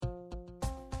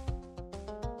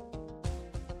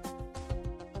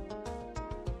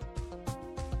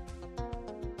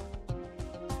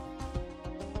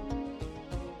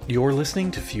You're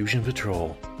listening to Fusion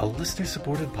Patrol, a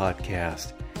listener-supported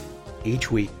podcast. Each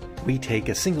week, we take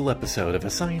a single episode of a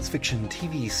science fiction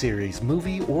TV series,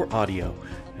 movie, or audio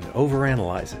and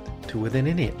overanalyze it to within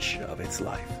an inch of its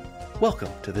life.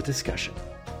 Welcome to the discussion.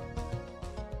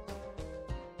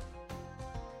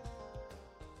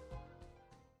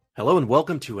 Hello and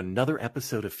welcome to another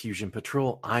episode of Fusion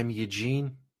Patrol. I'm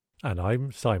Eugene. And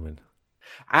I'm Simon.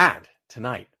 And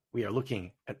tonight, we are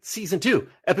looking at Season 2,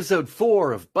 Episode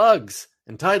 4 of Bugs,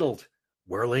 entitled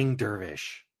Whirling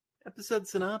Dervish. Episode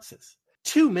synopsis.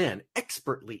 Two men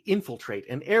expertly infiltrate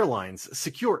an airline's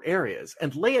secure areas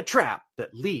and lay a trap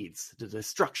that leads to the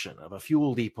destruction of a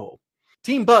fuel depot.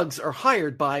 Team Bugs are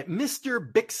hired by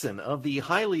Mr. Bixson of the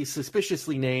highly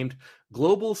suspiciously named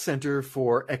Global Center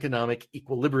for Economic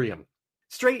Equilibrium.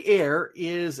 Straight Air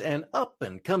is an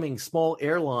up-and-coming small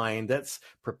airline that's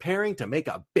preparing to make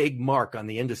a big mark on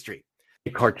the industry.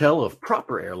 A cartel of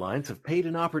proper airlines have paid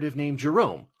an operative named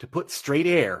Jerome to put Straight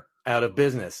Air out of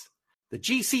business. The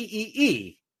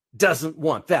GCEE doesn't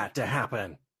want that to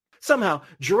happen. Somehow,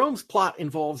 Jerome's plot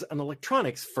involves an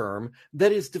electronics firm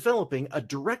that is developing a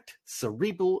direct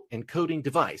cerebral encoding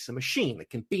device, a machine that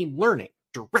can beam learning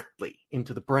directly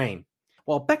into the brain.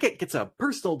 While Beckett gets a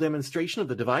personal demonstration of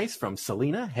the device from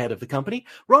Selina, head of the company,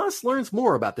 Ross learns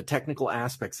more about the technical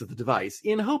aspects of the device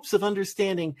in hopes of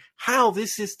understanding how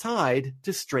this is tied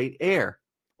to Straight Air.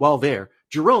 While there,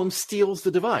 Jerome steals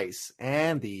the device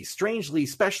and the strangely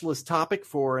specialist topic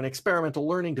for an experimental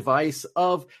learning device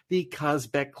of the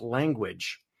Kazbek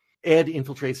language. Ed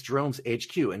infiltrates Jerome's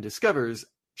HQ and discovers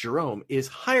Jerome is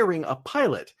hiring a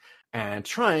pilot and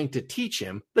trying to teach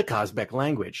him the Kazbek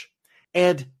language.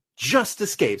 Ed just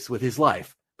escapes with his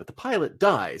life, but the pilot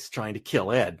dies trying to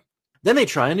kill Ed. Then they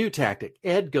try a new tactic.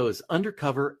 Ed goes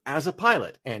undercover as a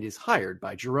pilot and is hired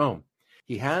by Jerome.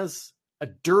 He has a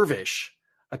dervish,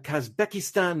 a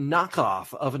Kazbekistan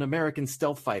knockoff of an American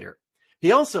stealth fighter.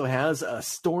 He also has a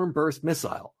storm-burst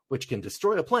missile, which can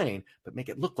destroy a plane, but make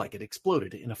it look like it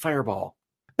exploded in a fireball.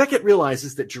 Beckett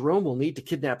realizes that Jerome will need to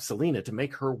kidnap Selina to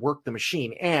make her work the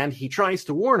machine, and he tries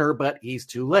to warn her, but he's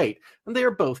too late, and they are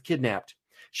both kidnapped.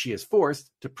 She is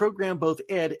forced to program both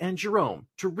Ed and Jerome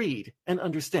to read and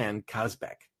understand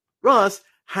Kazbek. Ross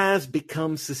has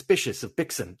become suspicious of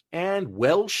Bixson, and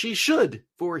well she should,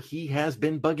 for he has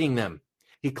been bugging them.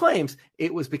 He claims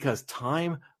it was because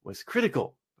time was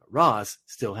critical, but Ross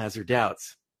still has her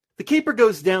doubts. The caper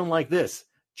goes down like this.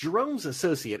 Jerome's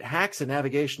associate hacks a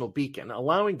navigational beacon,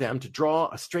 allowing them to draw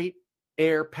a Straight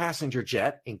Air passenger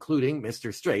jet, including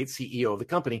Mr. Straight, CEO of the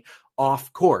company,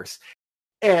 off course.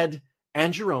 Ed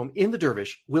and Jerome in the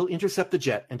Dervish will intercept the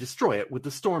jet and destroy it with the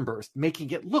stormburst,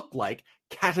 making it look like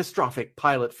catastrophic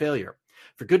pilot failure.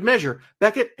 For good measure,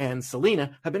 Beckett and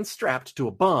Selina have been strapped to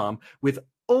a bomb with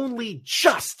only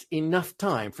just enough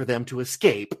time for them to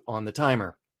escape on the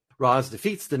timer. Roz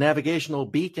defeats the navigational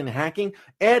beacon hacking.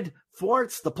 Ed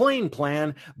thwarts the plane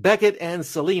plan. Beckett and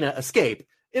Selina escape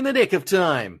in the nick of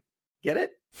time. Get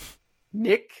it?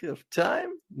 Nick of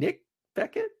time? Nick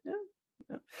Beckett? Yeah.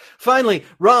 Finally,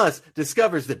 Roz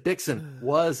discovers that Bixson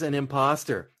was an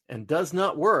imposter and does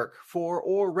not work for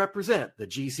or represent the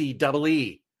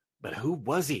GCEE. But who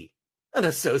was he? An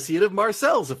associate of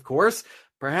Marcel's, of course.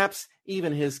 Perhaps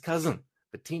even his cousin.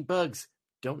 But Team Bugs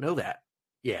don't know that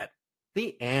yet.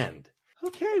 The end.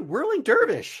 Okay, Whirling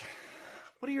Dervish.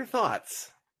 What are your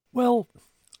thoughts? Well,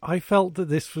 I felt that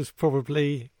this was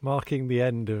probably marking the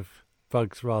end of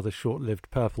Bugs' rather short-lived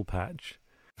Purple Patch.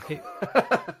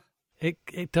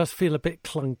 It does feel a bit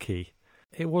clunky.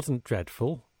 It wasn't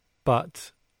dreadful,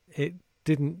 but it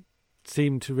didn't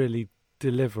seem to really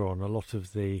deliver on a lot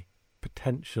of the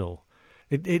potential.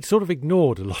 It sort of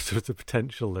ignored a lot of the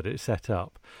potential that it set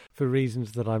up for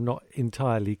reasons that I'm not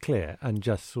entirely clear, and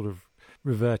just sort of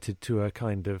reverted to a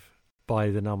kind of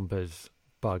by-the-numbers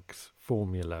Bugs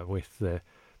formula with the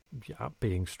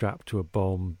being strapped to a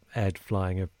bomb, Ed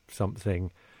flying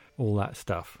something, all that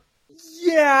stuff.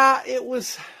 Yeah, it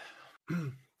was...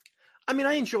 I mean,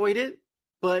 I enjoyed it,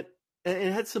 but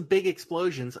it had some big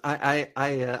explosions.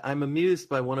 I'm amused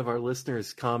by one of our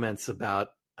listeners' comments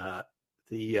about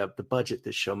the budget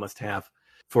this show must have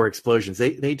for explosions.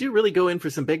 They do really go in for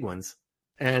some big ones,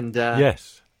 and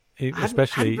yes,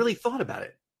 especially I hadn't really thought about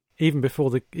it.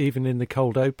 Even in the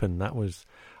cold open, that was.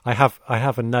 I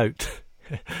have a note,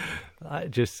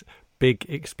 just big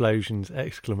explosions! !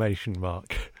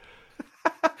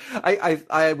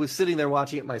 I was sitting there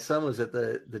watching it. My son was at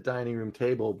the dining room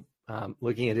table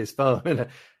looking at his phone.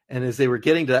 And as they were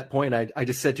getting to that point, I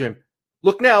just said to him,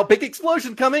 "Look now, big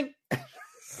explosion coming."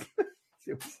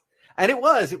 And it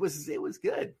was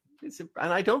good.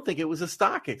 And I don't think it was a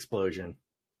stock explosion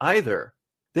either.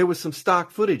 there was some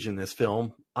stock footage in this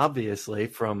film, obviously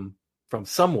from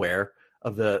somewhere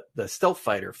of the stealth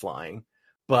fighter flying,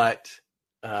 but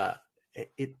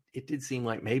it did seem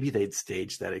like maybe they'd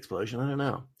staged that explosion. I don't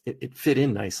know. It fit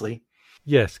in nicely.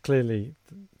 Yes, clearly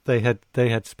they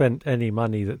had spent any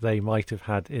money that they might have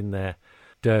had in their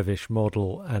Dervish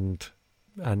model and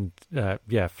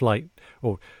flight,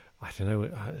 or I don't know,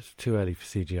 it's too early for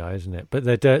CGI, isn't it? But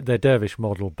their Dervish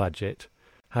model budget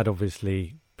had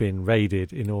obviously been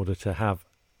raided in order to have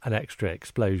an extra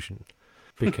explosion,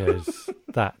 because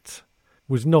that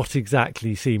was not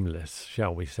exactly seamless,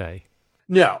 shall we say?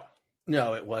 No,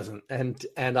 it wasn't. And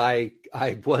I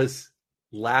was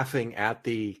laughing at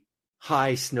the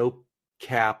high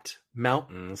snow-capped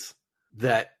mountains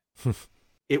that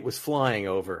it was flying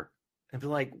over. And be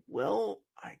like, well,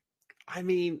 I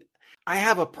mean, I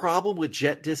have a problem with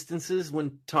jet distances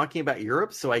when talking about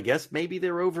Europe, so I guess maybe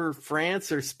they're over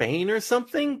France or Spain or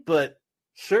something, but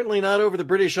certainly not over the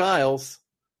British Isles.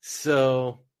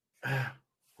 So,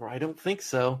 or I don't think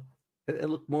so. It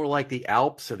looked more like the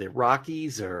Alps or the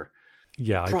Rockies or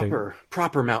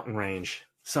proper mountain range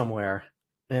somewhere.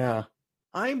 Yeah.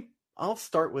 I'll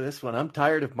start with this one. I'm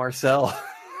tired of Marcel.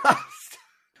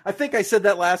 I think I said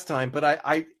that last time, but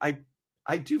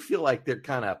I do feel like they're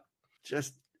kind of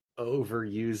just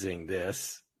overusing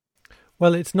this.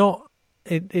 Well, it's not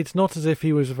as if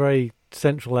he was a very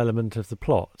central element of the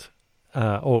plot.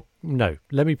 Or no,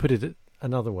 let me put it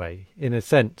another way. In a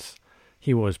sense,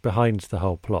 he was behind the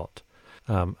whole plot.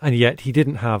 And yet he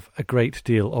didn't have a great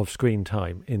deal of screen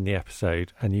time in the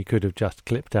episode, and you could have just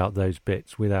clipped out those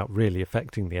bits without really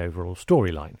affecting the overall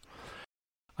storyline.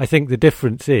 I think the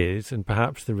difference is, and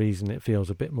perhaps the reason it feels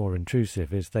a bit more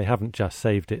intrusive, is they haven't just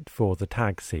saved it for the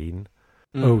tag scene.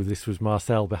 Oh, this was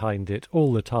Marcel behind it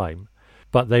all the time.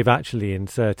 But they've actually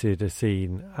inserted a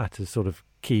scene at a sort of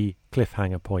key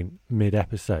cliffhanger point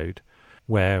mid-episode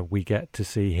where we get to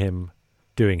see him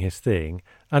doing his thing.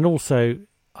 And also,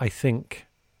 I think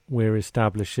we're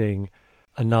establishing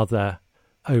another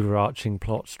overarching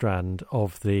plot strand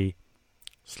of the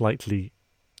slightly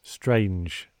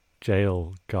strange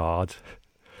jail guard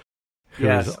who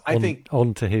is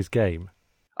onto his game.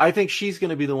 I think she's going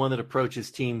to be the one that approaches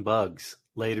Team Bugs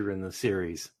later in the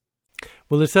series.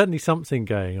 Well, there's certainly something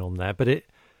going on there, but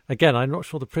again, I'm not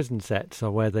sure the prison sets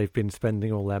are where they've been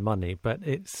spending all their money, but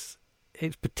it's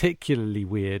particularly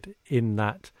weird in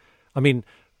that, I mean,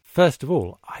 first of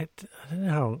all, I don't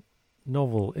know how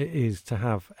novel it is to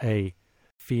have a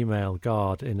female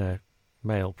guard in a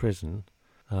male prison.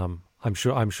 I'm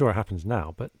sure it happens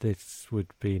now, but this would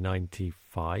be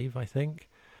 95, I think.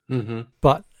 Mm-hmm.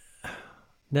 But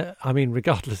no, I mean,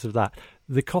 regardless of that,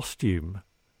 the costume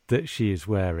that she is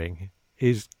wearing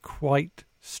is quite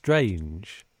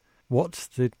strange.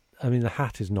 The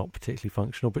hat is not particularly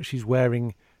functional, but she's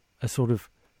wearing a sort of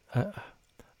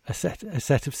a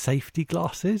set of safety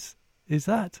glasses. Is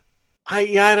that? I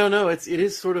don't know. It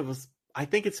is sort of. I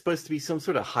think it's supposed to be some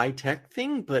sort of high tech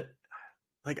thing, but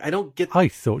like I don't get. I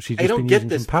thought she'd just been using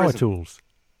some power tools.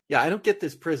 Yeah, I don't get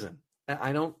this prison.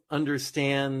 I don't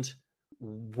understand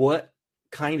what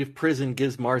kind of prison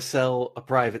gives Marcel a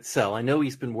private cell. I know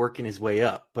he's been working his way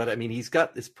up, but I mean, he's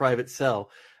got this private cell,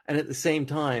 and at the same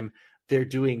time, they're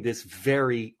doing this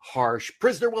very harsh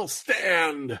prisoner will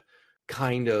stand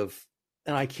kind of,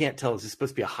 and I can't tell, is this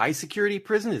supposed to be a high security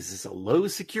prison? Is this a low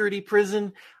security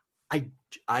prison?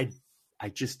 I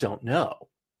just don't know.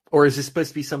 Or is this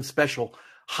supposed to be some special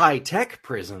high tech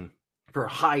prison for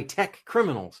high tech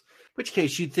criminals? In which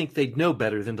case you'd think they'd know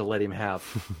better than to let him have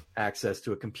access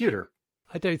to a computer.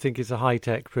 I don't think it's a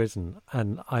high-tech prison,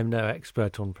 and I'm no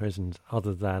expert on prisons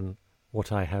other than what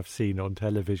I have seen on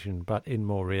television, but in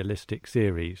more realistic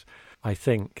series. I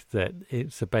think that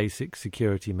it's a basic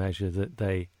security measure that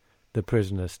the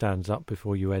prisoner stands up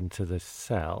before you enter the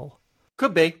cell.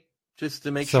 Could be, just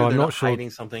to make sure they're not hiding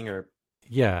something or...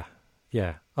 Yeah.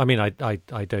 I mean, I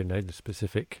don't know the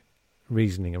specific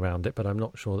reasoning around it, but I'm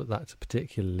not sure that that's a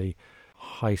particularly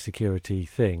high-security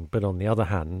thing. But on the other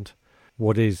hand,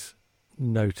 what is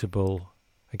notable,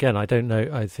 again, I don't know,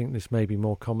 I think this may be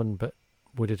more common, but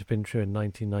would it have been true in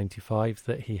 1995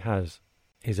 that he has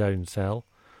his own cell?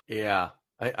 Yeah,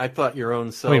 I thought your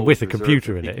own cell, I mean, with a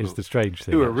computer in it is the strange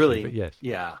thing. Who are really, but yes.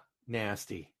 Yeah,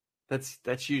 nasty.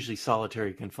 That's usually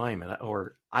solitary confinement,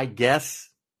 or I guess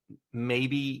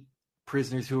maybe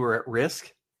prisoners who are at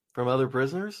risk from other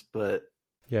prisoners, but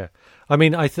yeah, I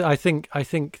mean, I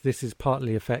think this is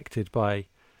partly affected by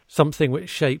something which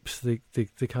shapes the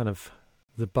kind of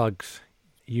the Bugs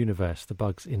universe, the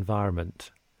Bugs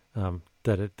environment,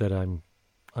 that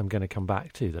I'm going to come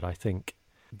back to. That I think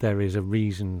there is a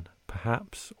reason,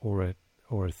 perhaps, or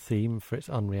or a theme for its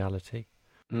unreality.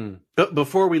 But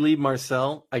before we leave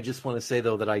Marcel, I just want to say,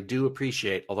 though, that I do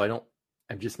appreciate, although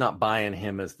I'm just not buying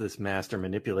him as this master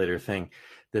manipulator thing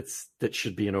that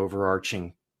should be an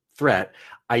overarching threat.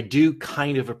 I do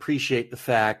kind of appreciate the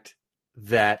fact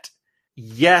that,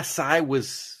 yes, I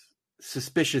was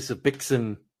suspicious of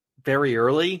Bixen very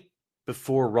early,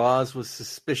 before Roz was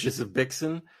suspicious of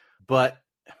Bixen, but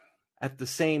at the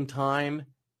same time,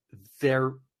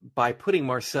 by putting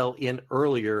Marcel in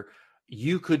earlier,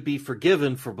 you could be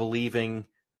forgiven for believing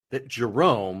that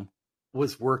Jerome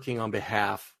was working on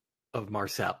behalf of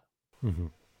Marcel,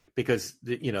 because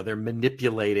they're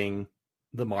manipulating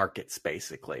the markets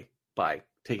basically by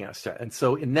taking out a step. And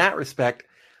so, in that respect,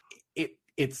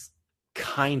 it's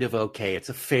kind of okay. It's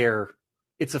a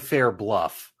fair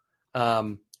bluff.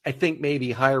 I think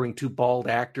maybe hiring two bald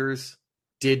actors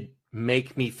did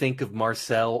make me think of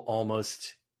Marcel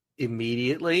almost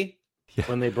immediately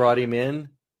when they brought him in.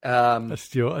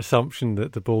 That's your assumption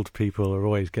that the bald people are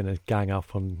always going to gang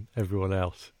up on everyone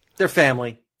else. They're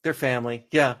family.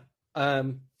 Yeah.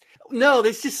 No,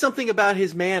 there's just something about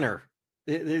his manner.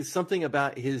 There's something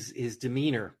about his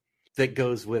demeanor that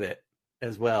goes with it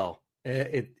as well.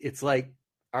 It's like,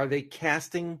 are they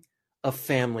casting a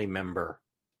family member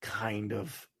kind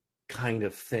of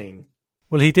thing?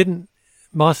 Well,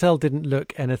 Marcel didn't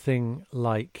look anything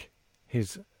like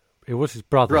it was his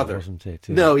brother, wasn't it?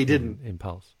 No, he didn't. In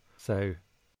Pulse. So.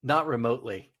 Not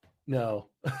remotely. No.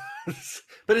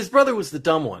 But his brother was the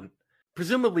dumb one.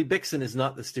 Presumably Bixen is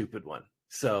not the stupid one.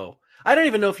 So I don't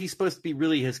even know if he's supposed to be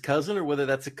really his cousin or whether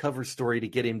that's a cover story to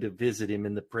get him to visit him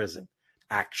in the prison.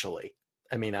 Actually,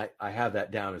 I mean, I have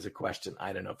that down as a question.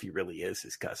 I don't know if he really is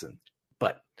his cousin,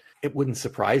 but it wouldn't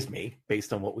surprise me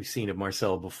based on what we've seen of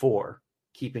Marcel before,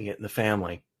 keeping it in the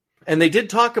family. And they did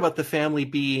talk about the family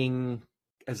being,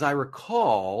 as I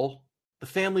recall, the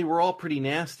family were all pretty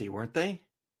nasty, weren't they?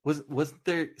 Wasn't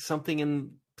there something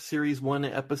in series 1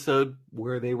 episode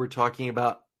where they were talking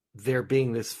about there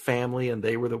being this family and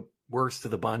they were the worst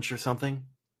of the bunch or something?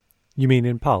 You mean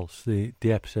in Pulse, the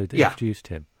episode that introduced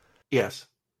him? Yes.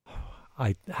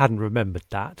 I hadn't remembered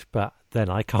that, but then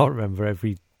I can't remember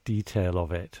every detail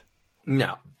of it.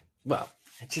 No. Well,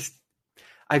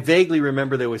 I vaguely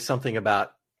remember there was something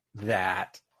about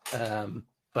that,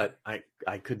 but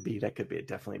that could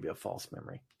definitely be a false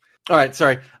memory. All right,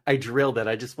 sorry, I drilled that.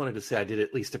 I just wanted to say I did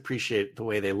at least appreciate the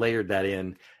way they layered that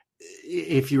in,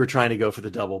 if you were trying to go for the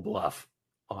double bluff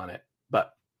on it.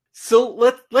 But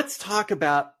so let's talk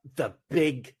about the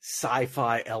big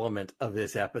sci-fi element of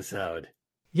this episode.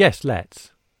 Yes,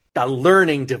 let's. The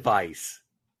learning device.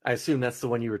 I assume that's the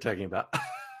one you were talking about.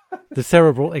 The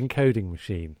cerebral encoding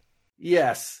machine.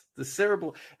 Yes, the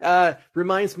cerebral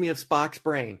reminds me of Spock's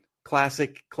brain.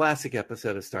 Classic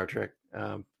episode of Star Trek,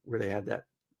 where they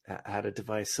had a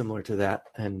device similar to that,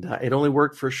 and it only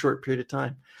worked for a short period of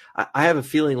time. I have a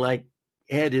feeling like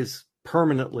Ed is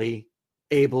permanently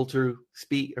able to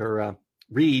speak or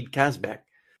read Kazbek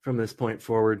from this point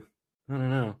forward. I don't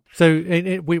know.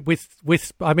 So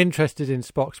with I'm interested in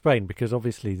Spock's brain because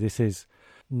obviously this is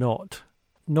not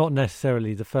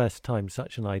necessarily the first time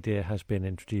such an idea has been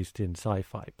introduced in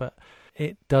sci-fi, but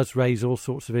it does raise all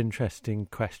sorts of interesting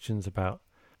questions about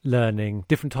learning,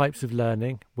 different types of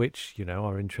learning, which,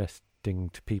 are interesting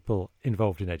to people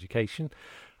involved in education,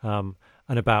 and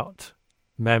about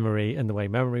memory and the way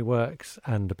memory works,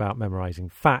 and about memorizing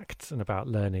facts, and about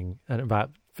learning, and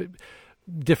about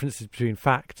differences between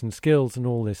facts and skills, and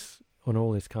all this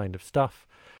kind of stuff.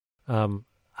 And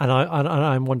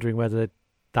I'm wondering whether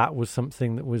that was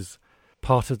something that was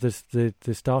part of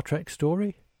the Star Trek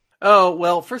story. Oh,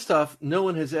 well, first off, no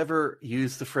one has ever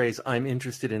used the phrase, I'm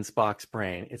interested in Spock's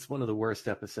brain. It's one of the worst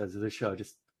episodes of the show,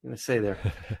 just going to say there.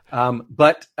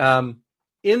 But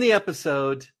in the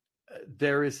episode,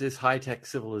 there is this high-tech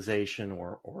civilization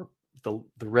or the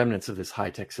remnants of this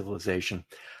high-tech civilization.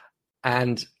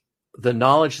 And the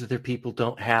knowledge that their people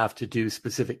don't have to do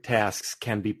specific tasks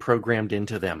can be programmed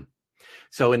into them.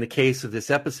 So in the case of this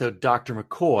episode, Dr.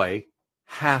 McCoy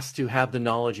has to have the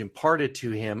knowledge imparted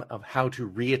to him of how to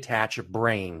reattach a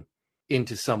brain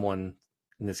into someone,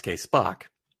 in this case, Spock.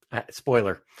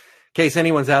 Spoiler. In case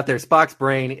anyone's out there, Spock's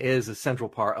brain is a central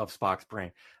part of Spock's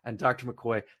brain. And Dr.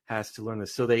 McCoy has to learn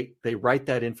this. So they write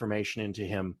that information into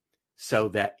him so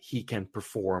that he can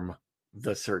perform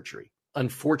the surgery.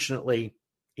 Unfortunately,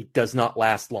 it does not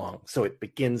last long. So it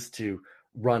begins to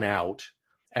run out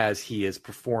as he is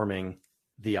performing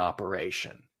the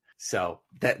operation. So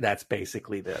that's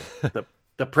basically the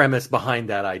premise behind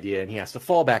that idea. And he has to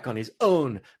fall back on his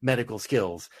own medical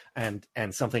skills and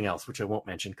something else, which I won't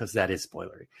mention because that is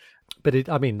spoilery. But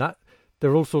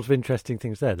there are all sorts of interesting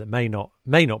things there that may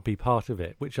not be part of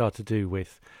it, which are to do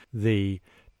with the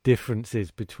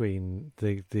differences between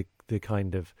the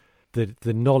kind of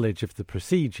the knowledge of the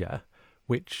procedure,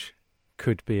 which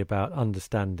could be about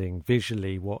understanding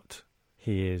visually what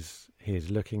he is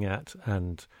looking at,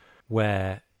 and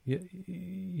where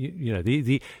you know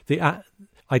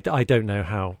I don't know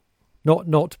how,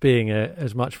 not being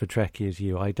as much of a Trekkie as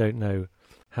you, I don't know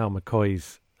how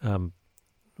McCoy's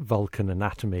Vulcan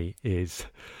anatomy is,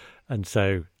 and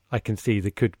so I can see there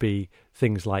could be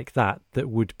things like that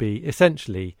would be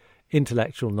essentially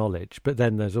intellectual knowledge, but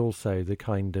then there's also the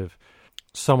kind of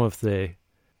some of the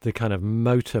kind of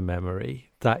motor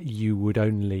memory that you would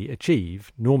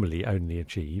normally only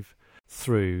achieve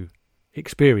through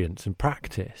experience and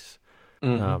practice,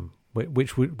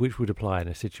 which would apply in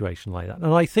a situation like that,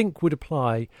 and I think would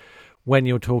apply when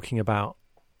you're talking about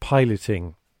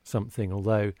piloting something.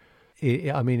 Although,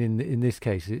 I mean, in this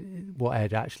case, what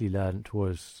Ed actually learnt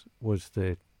was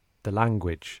the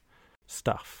language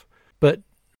stuff. But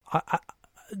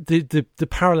the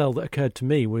parallel that occurred to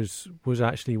me was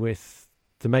actually with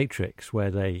The Matrix, where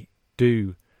they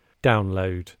do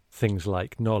download things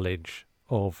like knowledge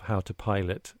of how to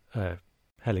pilot a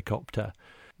helicopter,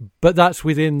 but that's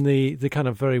within the kind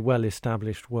of very well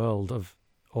established world of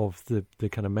the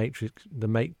kind of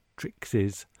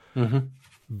Matrix's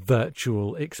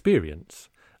virtual experience,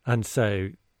 and so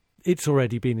it's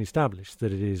already been established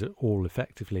that it is all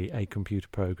effectively a computer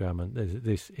program, and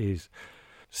this is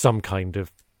some kind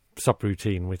of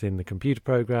subroutine within the computer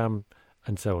program,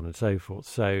 and so on and so forth.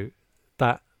 So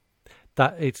that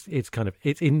it's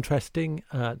interesting.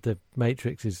 The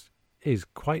Matrix is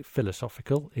quite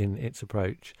philosophical in its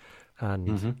approach,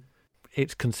 and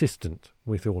it's consistent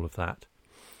with all of that.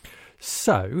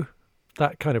 So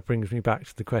that kind of brings me back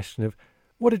to the question of,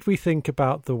 what did we think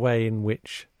about the way in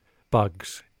which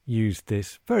Bugs used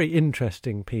this very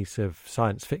interesting piece of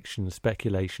science fiction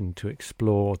speculation to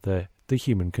explore the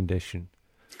human condition?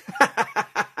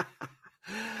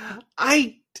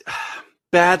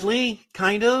 Badly,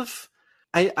 kind of.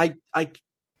 I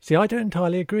see. I don't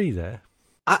entirely agree there.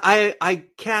 I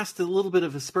cast a little bit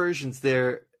of aspersions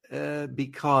there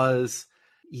because,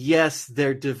 yes,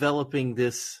 they're developing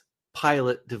this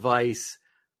pilot device,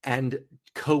 and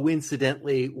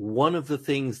coincidentally, one of the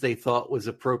things they thought was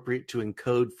appropriate to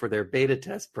encode for their beta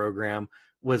test program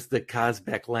was the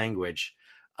Kazbek language,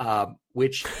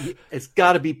 which has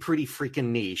got to be pretty freaking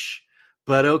niche.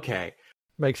 But okay,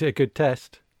 makes it a good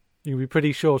test. You can be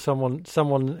pretty sure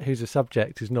someone who's a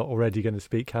subject is not already going to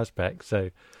speak Kazbek, so.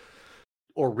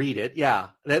 Or read it, yeah,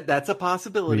 that's a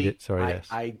possibility. Read it, sorry, yes.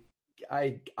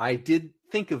 I did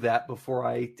think of that before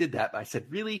I did that. I said,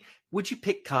 really, would you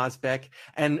pick Kazbek?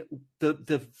 And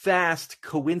the vast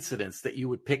coincidence that you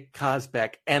would pick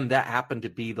Kazbek, and that happened to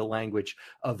be the language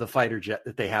of the fighter jet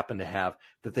that they happened to have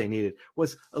that they needed,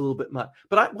 was a little bit much.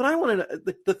 But what I wanted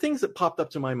to, the things that popped up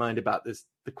to my mind about this,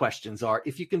 the questions are: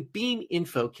 if you can beam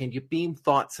info, can you beam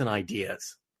thoughts and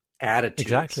ideas, attitudes?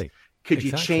 Exactly. Could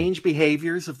you change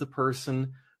behaviors of the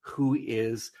person who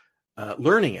is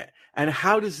learning it? And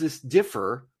how does this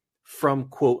differ from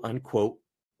quote unquote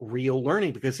real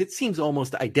learning? Because it seems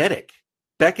almost eidetic.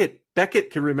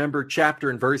 Beckett can remember chapter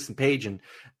and verse and page and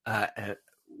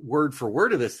word for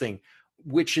word of this thing,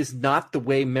 which is not the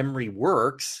way memory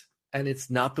works, and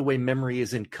it's not the way memory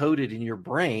is encoded in your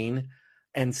brain.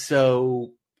 And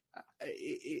so,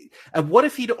 and what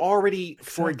if he'd already,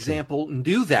 for example,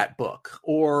 knew that book?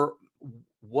 Or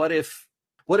what if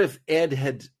Ed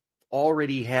had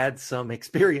already had some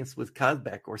experience with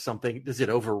Kazbek or something? Does it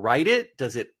overwrite it?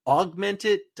 Does it augment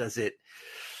it? Does it?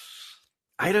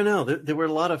 I don't know. There were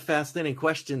a lot of fascinating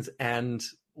questions, and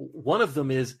one of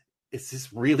them is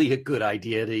this really a good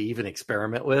idea to even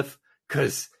experiment with?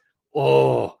 Because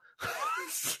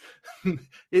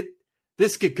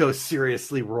this could go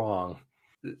seriously wrong.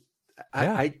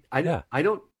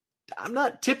 I'm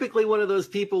not typically one of those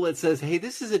people that says, hey,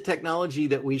 this is a technology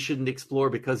that we shouldn't explore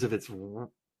because of its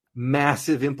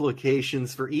massive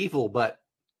implications for evil, but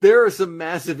there are some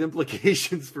massive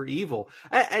implications for evil.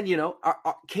 And you know,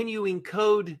 can you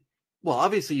encode? Well,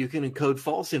 obviously you can encode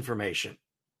false information.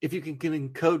 If you can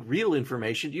encode real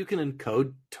information, you can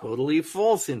encode totally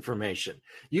false information.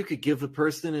 You could give the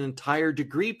person an entire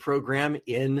degree program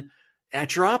in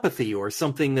naturopathy or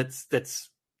something that's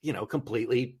you know,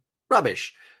 completely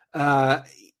rubbish.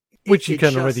 Which you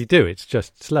can already do. It's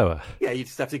just slower. Yeah, you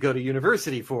just have to go to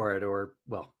university for it, or,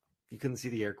 well, you couldn't see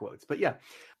the air quotes, but yeah.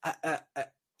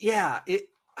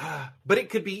 But it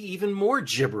could be even more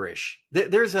gibberish.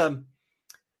 There's a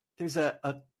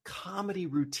comedy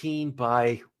routine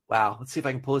by, Wow. Let's see if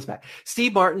I can pull this back.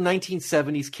 Steve Martin,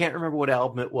 1970s. Can't remember what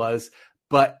album it was,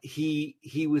 but he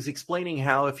was explaining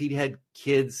how if he'd had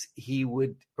kids, he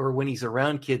would, or when he's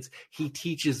around kids, he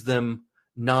teaches them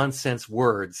nonsense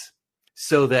words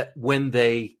so that when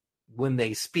they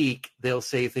speak, they'll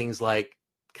say things like,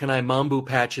 "Can I mambu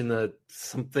patch in the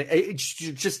something?" It's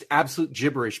just absolute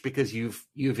gibberish because you've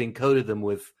encoded them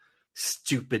with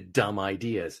stupid, dumb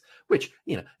ideas, which,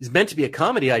 is meant to be a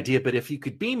comedy idea. But if you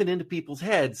could beam it into people's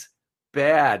heads,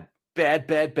 bad,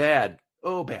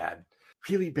 oh, bad,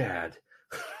 really bad.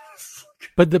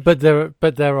 But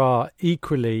there are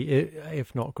equally,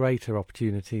 if not greater,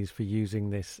 opportunities for using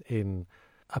this in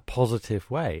a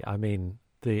positive way. I mean,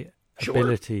 the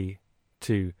ability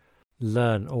to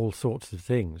learn all sorts of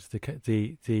things,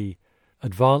 the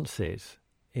advances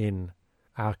in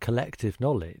our collective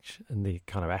knowledge and the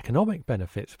kind of economic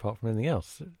benefits, apart from anything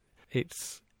else,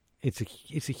 it's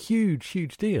a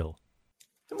huge deal.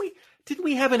 Didn't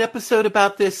we have an episode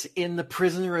about this in The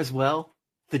Prisoner as well?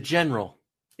 The General,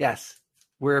 yes,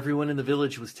 where everyone in the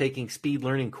village was taking speed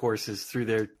learning courses through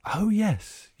their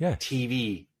yes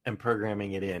TV and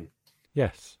programming it in.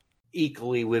 Yes.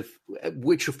 Equally with,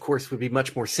 which of course would be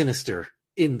much more sinister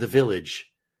in the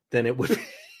village than it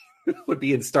would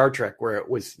be in Star Trek, where it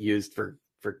was used for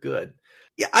good.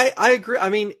 Yeah, I agree. I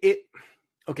mean,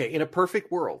 in a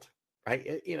perfect world, right?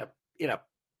 In a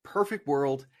perfect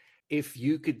world, if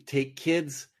you could take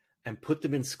kids and put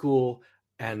them in school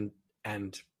and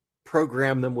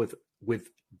program them with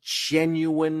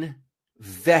genuine,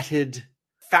 vetted,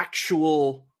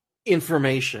 factual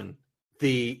information,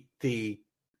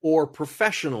 or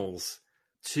professionals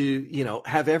to,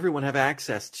 have everyone have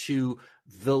access to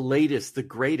the latest, the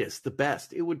greatest, the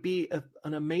best. It would be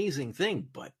an amazing thing,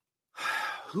 but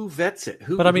who vets it?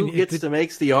 Who gets to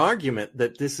make the argument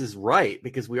that this is right?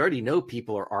 Because we already know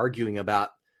people are arguing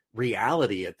about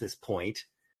reality at this point.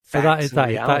 So that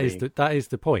is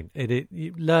the point.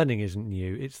 Learning isn't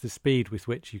new. It's the speed with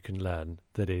which you can learn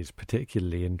that is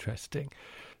particularly interesting.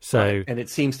 So, right. And it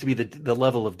seems to be the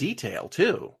level of detail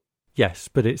too. Yes,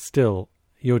 but it's still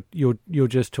you're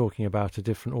just talking about a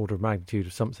different order of magnitude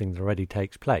of something that already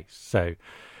takes place. So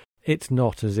it's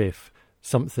not as if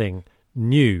something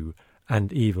new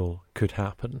and evil could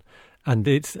happen, and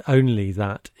it's only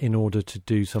that in order to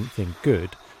do something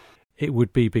good, it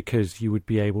would be because you would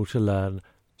be able to learn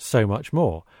so much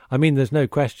more. I mean, there's no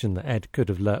question that Ed could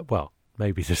have learned. Well,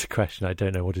 maybe there's a question. I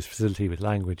don't know what his facility with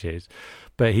language is,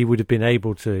 but he would have been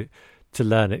able to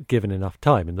learn it given enough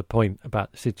time. And the point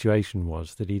about the situation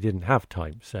was that he didn't have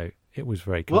time, so it was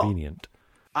very convenient.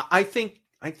 Well, I think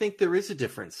there is a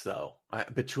difference, though,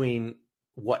 between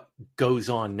what goes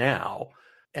on now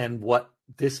and what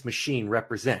this machine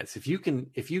represents. If you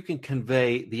can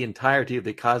convey the entirety of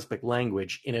the cosmic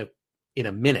language in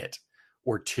a minute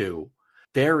or two,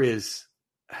 there is,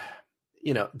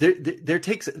 there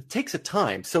takes a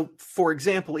time. So, for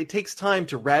example, it takes time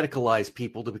to radicalize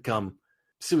people to become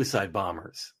suicide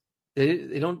bombers.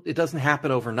 It doesn't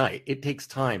happen overnight. It takes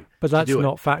time. But that's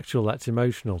not factual. That's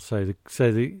emotional.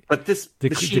 But this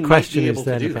machine question might be is able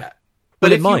then to do if that.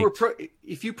 But it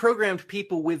if you programmed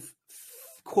people with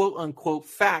quote unquote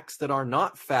facts that are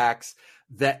not facts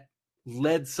that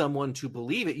led someone to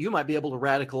believe it, you might be able to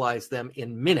radicalize them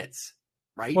in minutes,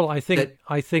 right? Well, I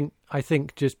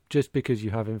think just because you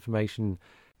have information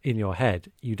in your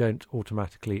head, you don't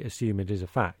automatically assume it is a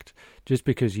fact. Just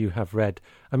because you have read,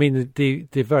 I mean, the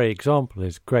very example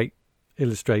is great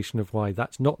illustration of why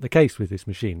that's not the case with this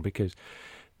machine, because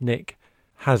Nick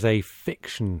has a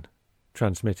fiction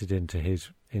transmitted into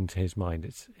his mind.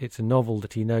 It's a novel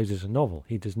that he knows is a novel.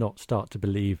 He does not start to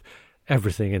believe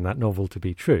everything in that novel to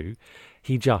be true.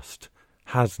 He just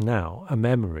has now a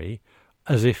memory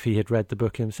as if he had read the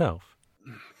book himself.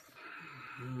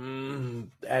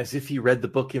 As if he read the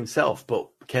book himself, but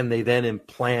can they then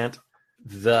implant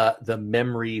the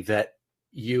memory that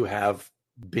you have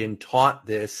been taught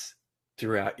this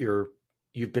throughout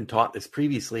you've been taught this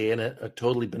previously in a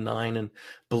totally benign and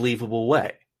believable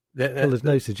way? Well, there's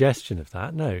no suggestion of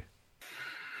that. No.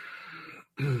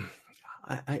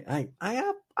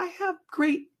 I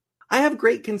have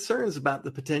great concerns about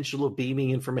the potential of beaming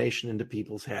information into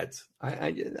people's heads.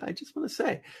 I just want to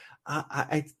say,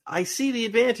 I see the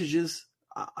advantages.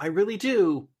 I really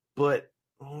do, but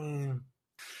and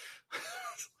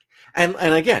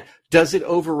again, does it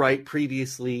overwrite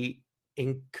previously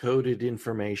encoded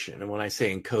information? And when I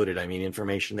say encoded, I mean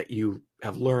information that you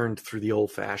have learned through the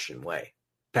old-fashioned way.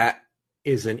 That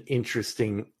is an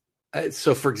interesting.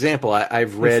 So, for example,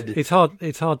 I've read. It's hard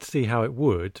to see how it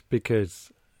would,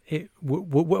 because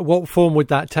what form would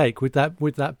that take? Would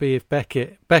that be if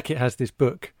Beckett has this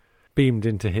book beamed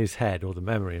into his head, or the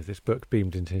memory of this book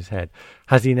beamed into his head,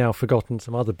 has he now forgotten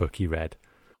some other book he read?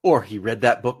 Or he read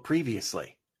that book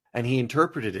previously and he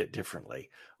interpreted it differently.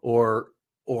 Or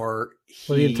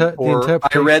he, the or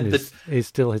interpretation I read is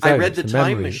still his I own. read The The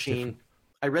Time memory is Machine. different.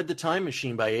 I read The Time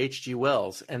Machine by H.G.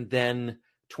 Wells, and then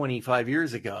 25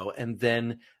 years ago, and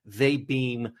then they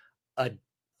beam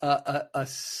a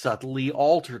subtly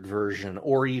altered version,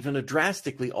 or even a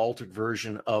drastically altered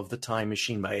version of The Time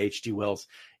Machine by H.G. Wells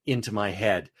into my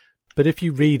head. But if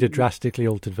you read a drastically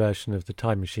altered version of The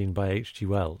Time Machine by H.G.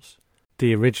 Wells,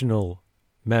 the original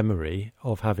memory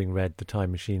of having read The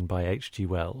Time Machine by H.G.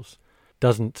 Wells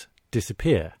doesn't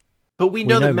disappear. But we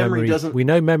know that memory doesn't. We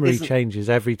know memory changes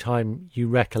every time you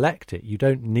recollect it. You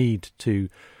don't need to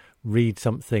read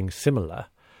something similar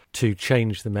to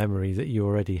change the memory that you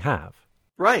already have.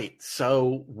 Right.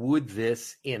 So would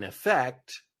this, in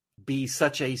effect, be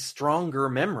such a stronger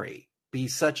memory, be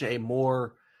such a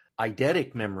more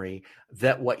eidetic memory,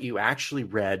 that what you actually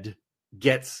read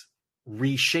gets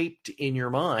reshaped in your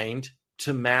mind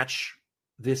to match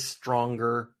this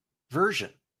stronger version?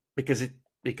 Because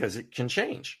it can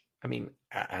change. I mean,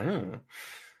 I don't know.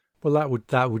 Well,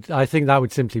 I think that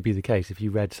would simply be the case if you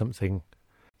read something,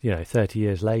 30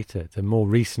 years later. The more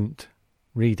recent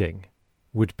reading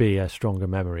would be a stronger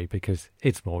memory because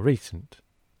it's more recent.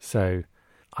 So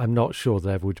I'm not sure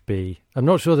there's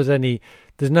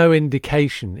no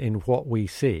indication in what we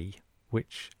see,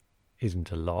 which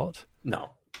isn't a lot.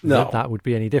 No. That would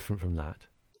be any different from that.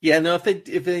 Yeah, no, if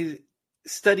they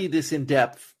studied this in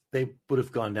depth, they would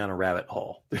have gone down a rabbit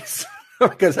hole. Because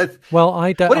I'm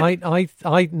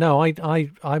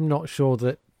not sure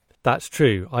that that's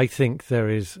true. I think there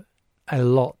is a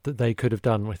lot that they could have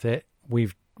done with it.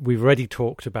 We've already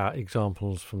talked about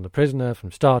examples from The Prisoner,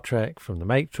 from Star Trek, from The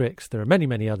Matrix. There are many,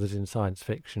 many others in science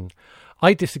fiction.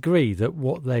 I disagree that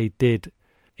what they did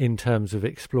in terms of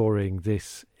exploring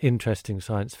this interesting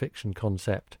science fiction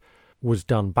concept was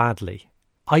done badly.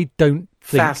 I don't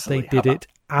think they did it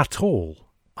at all.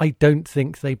 I don't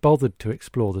think they bothered to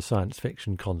explore the science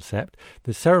fiction concept.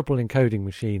 The cerebral encoding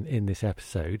machine in this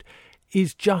episode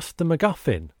is just the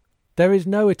MacGuffin. There is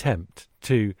no attempt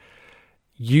to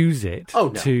use it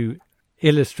to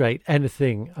illustrate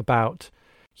anything about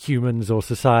humans or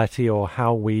society or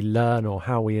how we learn or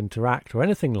how we interact or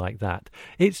anything like that.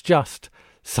 It's just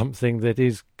something that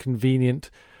is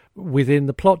convenient within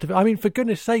the plot. I mean, for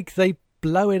goodness sake, they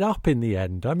blow it up in the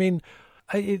end. I mean,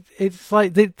 it's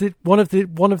like one of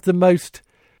the most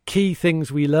key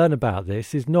things we learn about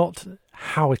this is not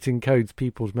how it encodes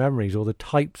people's memories or the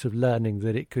types of learning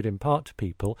that it could impart to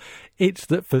people. It's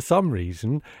that for some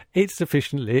reason it's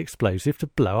sufficiently explosive to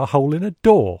blow a hole in a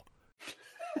door.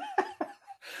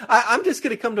 I'm just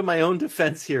going to come to my own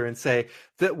defense here and say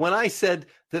that when I said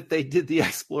that they did the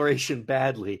exploration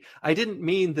badly, I didn't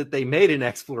mean that they made an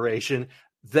exploration,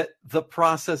 that the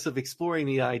process of exploring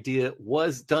the idea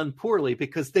was done poorly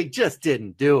because they just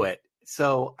didn't do it.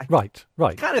 So I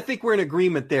kind of think we're in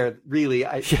agreement there, really.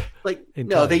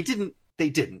 No, they didn't. They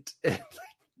didn't do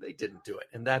it.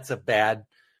 And that's a bad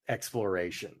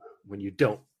exploration when you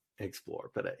don't explore.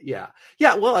 But yeah,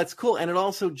 well, that's cool. And it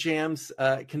also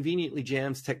conveniently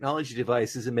jams technology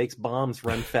devices and makes bombs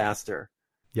run faster.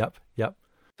 Yep.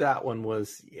 That one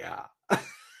was, yeah.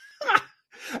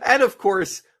 And of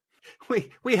course,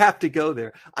 we have to go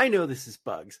there. I know this is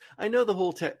Bugs. I know the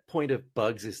whole point of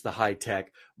Bugs is the high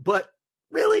tech, but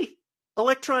really,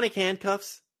 electronic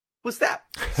handcuffs, was that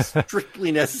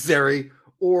strictly necessary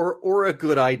or a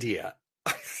good idea?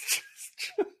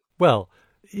 Well,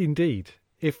 indeed.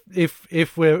 If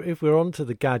we're onto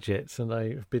the gadgets, and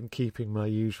I've been keeping my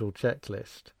usual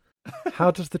checklist,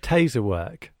 how does the taser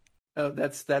work? Oh,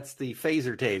 that's the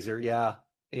phaser taser. Yeah.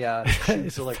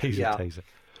 It's a taser.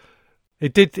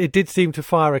 It did seem to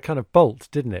fire a kind of bolt,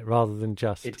 didn't it, rather than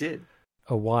just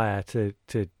a wire to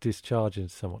discharge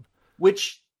into someone.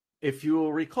 Which, if you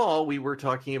will recall, we were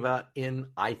talking about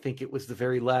I think it was the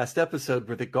very last episode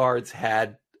where the guards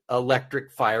had electric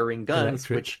firing guns,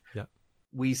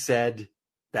 we said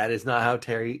that is not how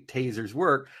tasers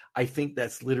work. I think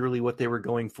that's literally what they were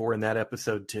going for in that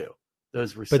episode too.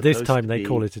 But this time they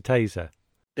call it a taser.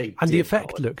 And the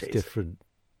effect looks different,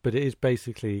 but it is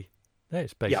basically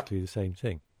the same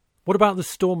thing. What about the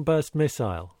Stormburst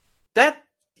missile?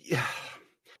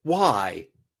 Why?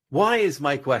 Why is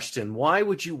my question? Why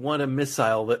would you want a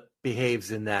missile that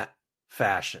behaves in that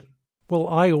fashion? Well,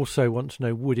 I also want to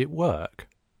know, would it work?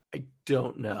 I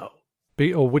don't know.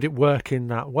 Or would it work in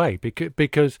that way?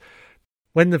 Because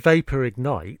when the vapor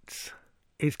ignites,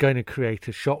 it's going to create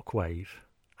a shockwave.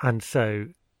 And so,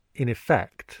 in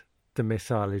effect, the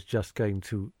missile is just going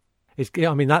to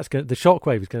I mean, the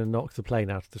shockwave is going to knock the plane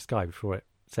out of the sky before it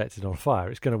sets it on fire.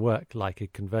 It's going to work like a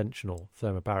conventional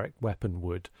thermobaric weapon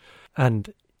would.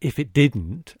 And if it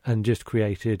didn't and just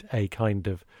created a kind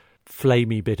of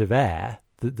flamey bit of air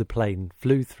that the plane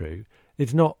flew through,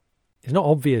 it's not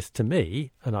obvious to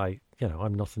me, and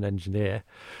I'm not an engineer,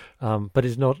 but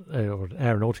it's not, or an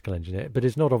aeronautical engineer, but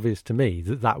it's not obvious to me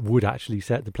that would actually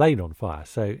set the plane on fire.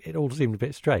 So it all seemed a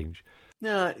bit strange.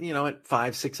 No, at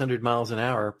 500-600 miles an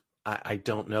hour, I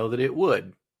don't know that it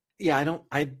would. Yeah,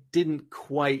 I didn't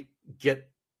quite get.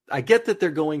 I get that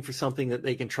they're going for something that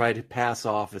they can try to pass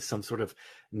off as some sort of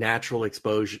natural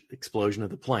explosion of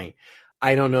the plane.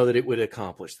 I don't know that it would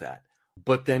accomplish that.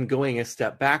 But then going a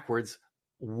step backwards,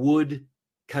 would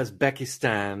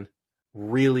Kazakhstan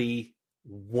really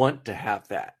want to have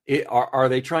that? Are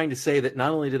they trying to say that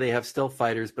not only do they have stealth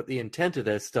fighters, but the intent of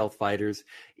those stealth fighters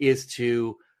is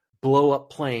to blow up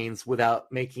planes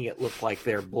without making it look like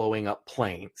they're blowing up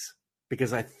planes?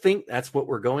 Because I think that's what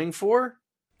we're going for.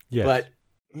 Yes. But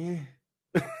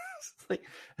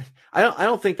I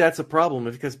don't think that's a problem,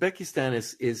 because Uzbekistan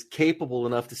is capable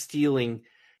enough to stealing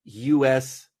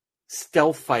U.S.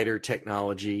 stealth fighter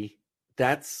technology.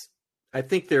 I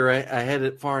think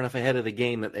they're far enough ahead of the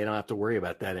game that they don't have to worry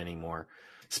about that anymore.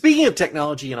 Speaking of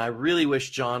technology, and I really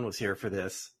wish John was here for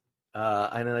this,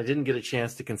 and I didn't get a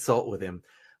chance to consult with him,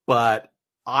 but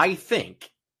I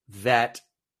think that,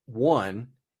 one,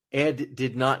 Ed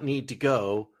did not need to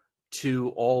go to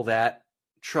all that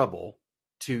trouble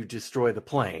to destroy the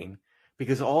plane,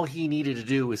 because all he needed to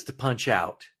do was to punch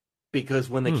out. Because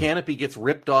when the canopy gets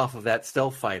ripped off of that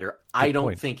stealth fighter, I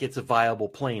don't think it's a viable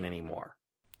plane anymore.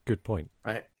 Good point.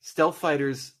 Right? Stealth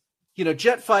fighters,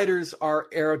 jet fighters are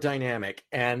aerodynamic,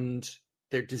 and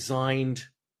they're designed,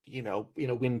 in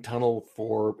a wind tunnel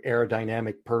for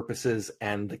aerodynamic purposes.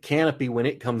 And the canopy, when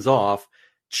it comes off,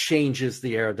 changes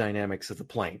the aerodynamics of the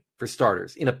plane, for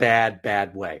starters, in a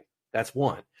bad way. That's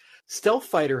one. Stealth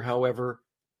fighter, however,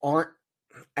 aren't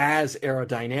as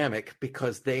aerodynamic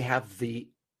because they have the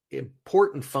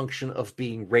important function of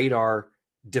being radar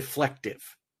deflective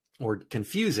or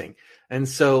confusing. And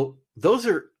so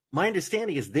my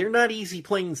understanding is they're not easy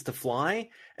planes to fly,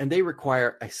 and they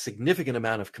require a significant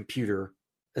amount of computer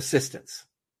assistance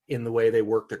in the way they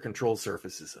work their control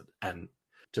surfaces and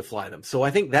to fly them. So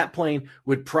I think that plane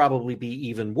would probably be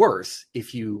even worse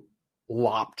if you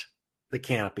lopped the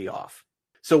canopy off.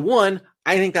 So one,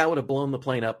 I think that would have blown the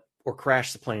plane up or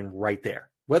crashed the plane right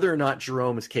there, whether or not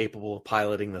Jerome is capable of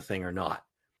piloting the thing or not.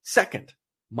 Second,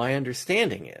 my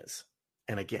understanding is,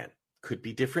 and again, could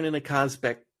be different in a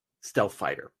Kazbek stealth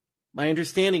fighter. My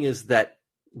understanding is that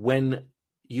when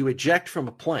you eject from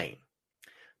a plane,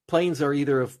 planes are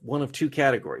either of one of two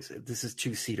categories. This is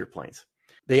two-seater planes.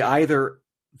 The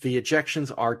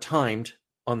ejections are timed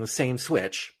on the same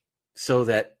switch so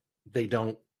that they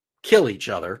don't kill each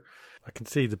other. I can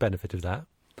see the benefit of that.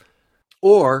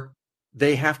 Or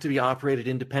they have to be operated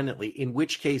independently, in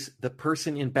which case the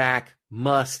person in back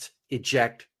must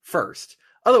eject first.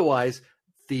 Otherwise,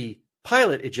 the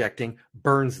pilot ejecting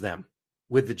burns them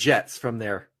with the jets from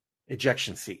their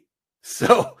ejection seat.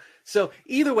 So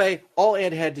either way, all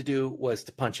Ed had to do was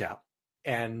to punch out.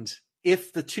 And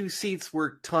if the two seats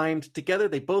were timed together,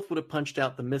 they both would have punched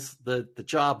out. The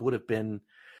job would have been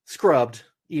scrubbed,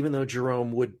 even though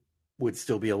Jerome would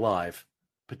still be alive,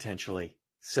 potentially.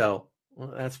 So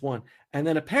that's one. And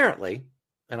then apparently,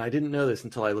 and I didn't know this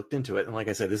until I looked into it, and like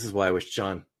I said, this is why I wish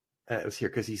John was here,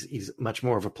 because he's much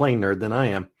more of a plane nerd than I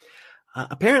am.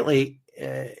 Apparently,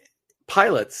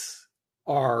 pilots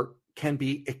can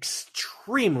be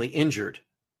extremely injured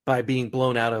by being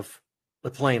blown out of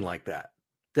the plane like that.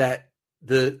 That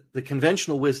the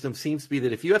conventional wisdom seems to be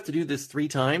that if you have to do this 3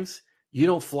 times, you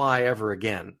don't fly ever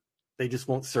again. They just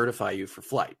won't certify you for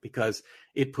flight, because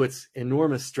it puts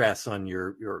enormous stress on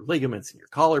your ligaments and your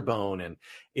collarbone. And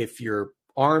if your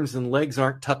arms and legs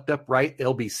aren't tucked up right,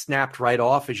 they'll be snapped right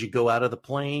off as you go out of the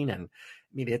plane. And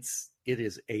I mean, it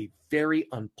is a very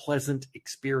unpleasant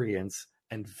experience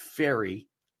and very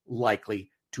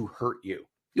likely to hurt you.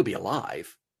 You'll be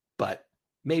alive, but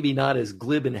maybe not as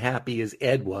glib and happy as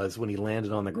Ed was when he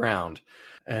landed on the ground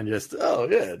and just, oh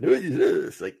yeah,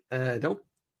 it's like, I don't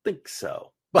think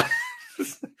so. But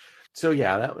so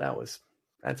yeah,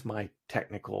 that's my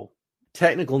technical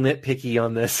nitpicky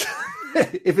on this.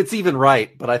 If it's even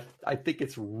right, but I think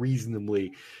it's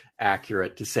reasonably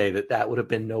accurate to say that would have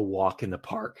been no walk in the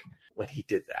park when he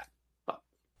did that. But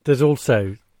there's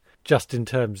also, just in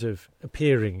terms of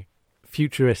appearing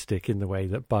futuristic in the way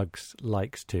that Bugs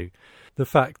likes to, the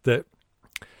fact that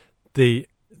they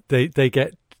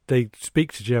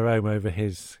speak to Jerome over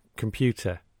his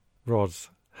computer, Roz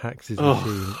hacks his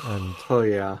machine and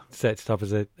yeah, sets it up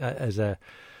as a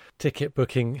ticket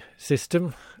booking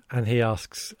system. And he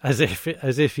asks, as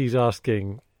if he's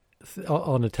asking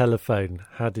on a telephone,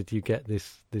 how did you get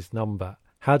this number?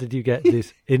 How did you get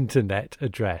this internet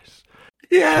address?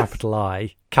 yes. Capital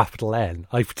I, capital N.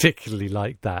 I particularly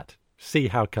like that. See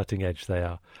how cutting edge they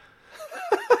are.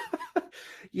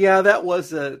 Yeah, that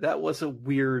was a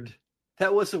weird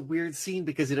scene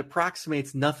because it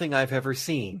approximates nothing I've ever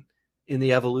seen in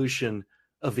the evolution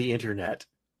of the internet.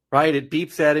 Right? It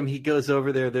beeps at him. He goes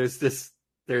over there. There's this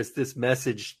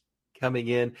message coming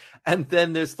in, and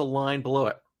then there's the line below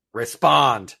it: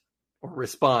 respond or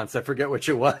response. I forget which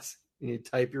it was. You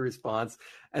type your response,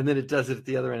 and then it does it at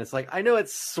the other end. It's like, I know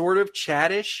it's sort of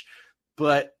chattish,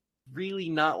 but really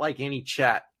not like any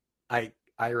chat I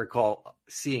recall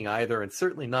seeing either, and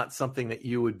certainly not something that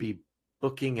you would be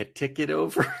booking a ticket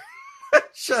over.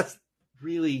 Just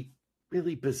really,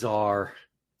 really bizarre.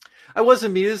 I was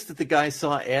amused that the guy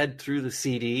saw Ed through the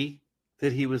CD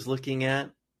that he was looking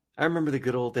at. I remember the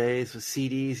good old days with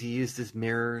CDs. He used his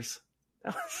mirrors.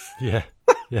 Yeah.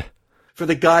 For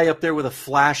the guy up there with a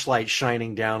flashlight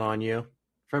shining down on you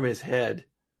from his head.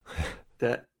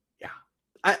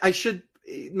 I should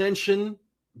mention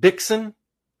Bixen,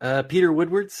 Peter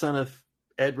Woodward, son of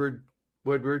Edward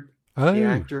Woodward, the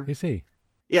actor. Is he?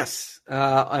 Yes,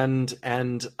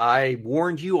 and I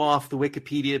warned you off the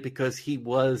Wikipedia because he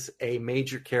was a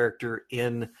major character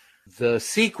in the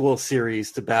sequel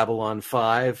series to Babylon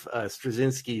 5,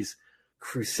 Straczynski's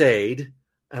Crusade,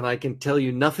 and I can tell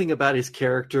you nothing about his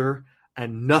character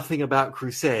and nothing about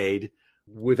Crusade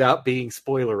without being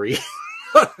spoilery.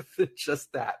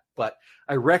 Just that. But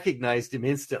I recognized him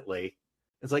instantly.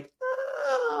 It's like,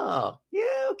 oh,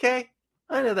 yeah, okay.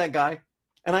 I know that guy.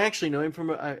 And I actually know him from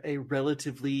a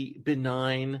relatively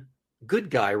benign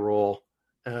good guy role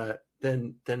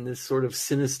than this sort of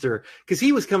sinister, because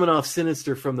he was coming off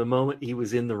sinister from the moment he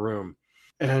was in the room.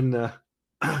 And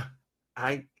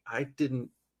I didn't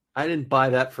buy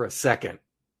that for a second,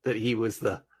 that he was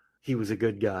a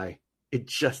good guy. It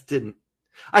just didn't.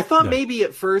 I thought maybe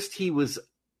at first he was,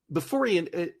 before he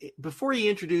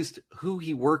introduced who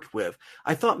he worked with,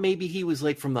 I thought maybe he was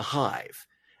like from the Hive.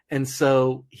 And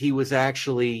so he was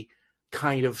actually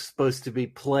kind of supposed to be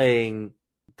playing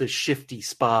the shifty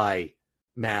spy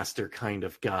master kind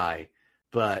of guy.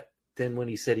 But then when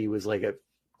he said he was like a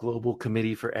global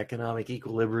committee for economic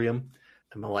equilibrium,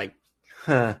 I'm like,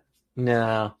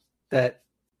 no.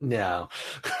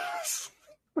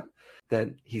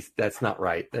 That's not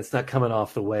right. That's not coming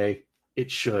off the way it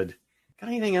should. Got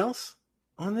anything else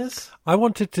on this? I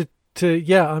wanted to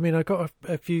I got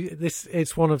a few.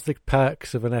 It's one of the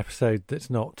perks of an episode that's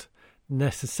not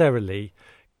necessarily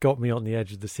got me on the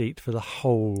edge of the seat for the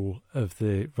whole of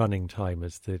the running time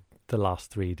as the last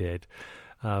three did.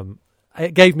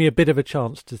 It gave me a bit of a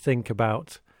chance to think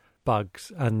about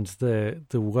Bugs and the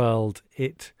world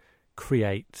it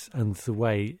creates and the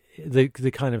way the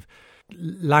kind of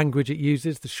language it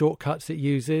uses, the shortcuts it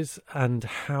uses, and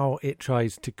how it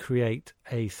tries to create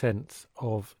a sense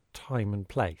of time and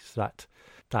place, that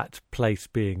place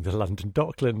being the London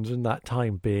Docklands and that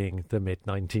time being the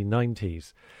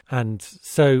mid-1990s. And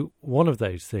so one of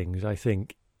those things, I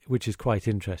think, which is quite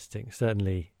interesting,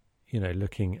 certainly,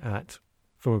 looking at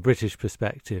from a British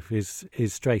perspective,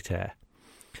 is Straight Air,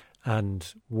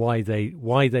 and why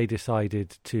they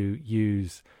decided to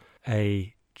use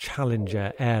a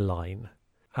Challenger airline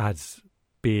as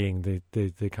being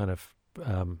the kind of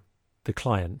the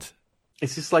client.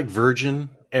 Is this like Virgin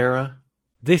era?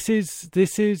 This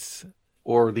is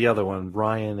or the other one,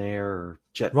 Ryanair or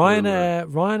JetBlue.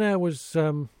 Ryanair was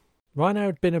Ryanair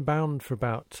had been around for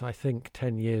about, I think,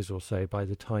 10 years or so by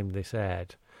the time this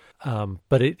aired.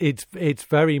 But it's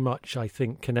very much, I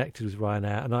think, connected with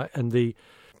Ryanair, and the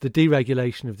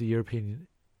deregulation of the European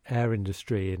air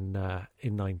industry in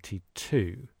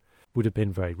 92 would have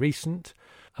been very recent.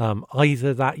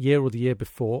 Either that year or the year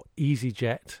before,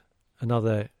 EasyJet,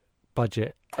 another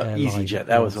budget airline, EasyJet,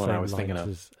 that was the one I was thinking of,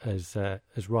 as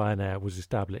Ryanair was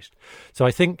established. So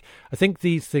I think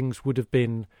these things would have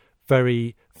been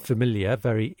very familiar,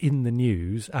 very in the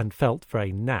news, and felt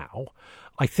very now.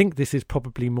 I think this is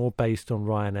probably more based on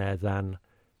Ryanair than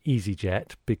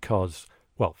EasyJet because,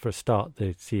 well, for a start,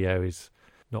 the CEO is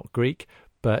not Greek,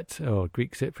 or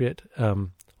Greek Cypriot.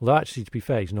 Although actually, to be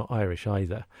fair, he's not Irish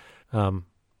either.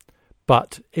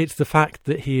 But it's the fact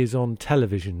that he is on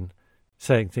television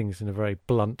saying things in a very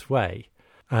blunt way.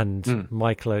 And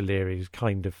Michael O'Leary is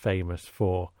kind of famous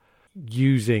for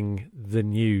using the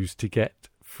news to get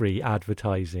free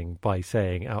advertising by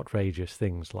saying outrageous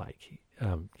things like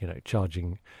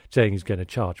saying he's going to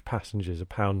charge passengers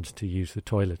 £1 to use the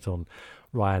toilet on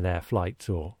Ryanair flights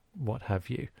or what have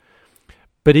you.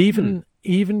 But even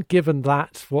given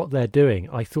that's what they're doing,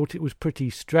 I thought it was pretty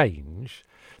strange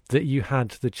that you had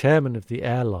the chairman of the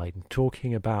airline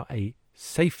talking about a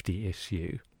safety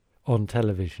issue on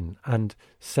television and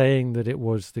saying that it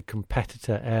was the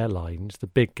competitor airlines, the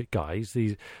big guys,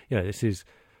 these, this is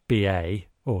BA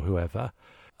or whoever,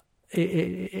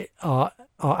 are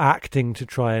acting to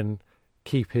try and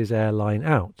keep his airline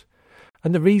out.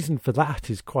 And the reason for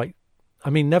that is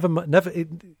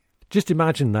just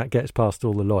imagine that gets past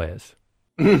all the lawyers.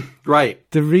 Right.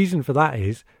 The reason for that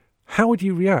is, how would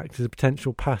you react as a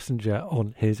potential passenger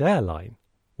on his airline,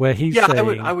 where he's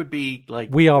saying, I would be like,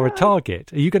 we are a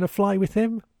target. Are you going to fly with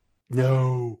him?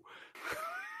 No,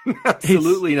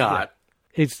 absolutely not.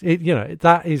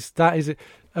 That is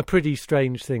a pretty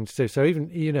strange thing to do. So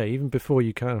even before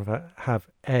you kind of have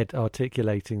Ed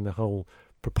articulating the whole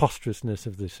preposterousness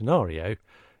of the scenario,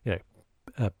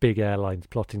 big airlines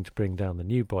plotting to bring down the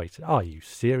new boy. Are you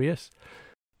serious?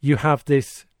 You have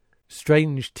this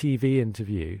strange TV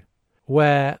interview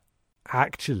where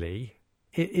actually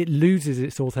it loses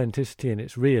its authenticity and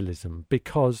its realism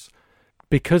because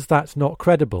that's not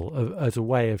credible as a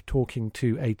way of talking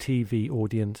to a TV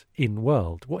audience in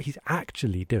world. What he's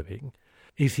actually doing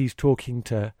is he's talking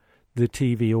to the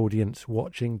TV audience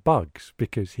watching Bugs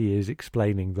because he is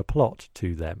explaining the plot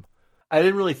to them. I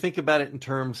didn't really think about it in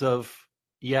terms of,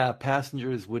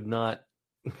 passengers would not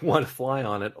want to fly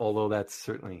on it, although that's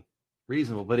certainly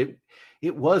reasonable. But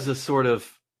it was a sort of,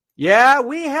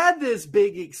 we had this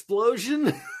big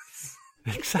explosion.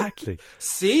 Exactly.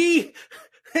 See?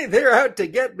 They're out to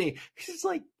get me. It's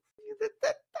like,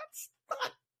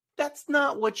 that's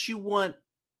not what you want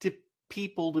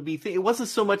people to be thinking. It wasn't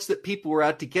so much that people were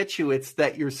out to get you, it's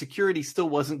that your security still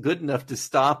wasn't good enough to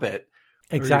stop it.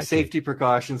 Exactly. Or your safety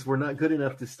precautions were not good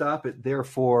enough to stop it.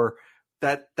 Therefore,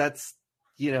 that's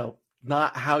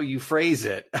not how you phrase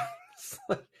it.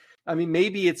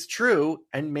 Maybe it's true,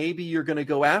 and maybe you're going to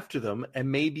go after them, and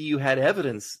maybe you had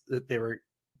evidence that they were,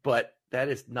 but that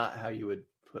is not how you would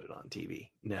put it on TV.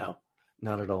 No,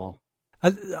 not at all.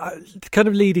 Kind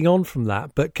of leading on from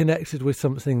that, but connected with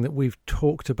something that we've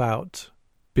talked about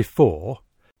before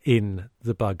in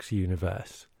the Bugs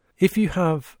universe. If you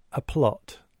have a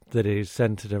plot that is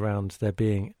centered around there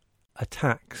being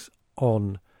attacks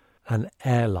on an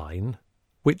airline,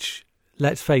 which,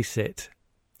 let's face it,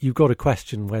 you've got to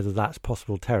question whether that's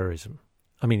possible terrorism.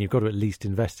 You've got to at least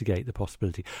investigate the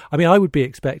possibility. I would be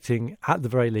expecting, at the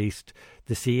very least,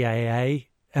 the CIA,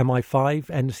 MI5,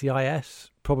 NCIS,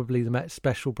 probably the Met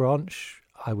Special Branch.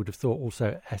 I would have thought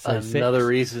also SO6. Another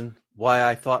reason why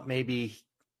I thought maybe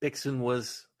Dixon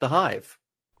was the Hive.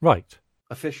 Right.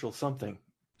 Official something.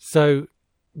 So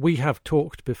we have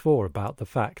talked before about the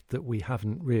fact that we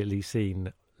haven't really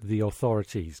seen the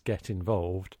authorities get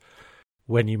involved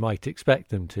when you might expect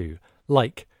them to,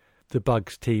 like the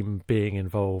Bugs team being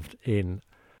involved in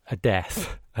a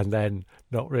death and then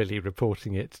not really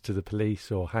reporting it to the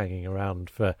police or hanging around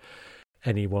for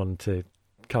anyone to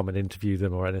come and interview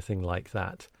them or anything like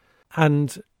that.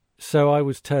 And so I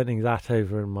was turning that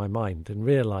over in my mind and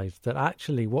realised that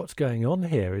actually what's going on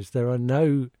here is there are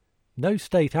no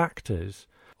state actors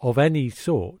of any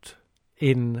sort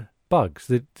in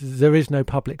Bugs. There is no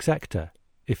public sector,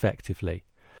 effectively.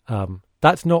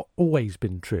 That's not always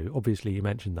been true. Obviously, you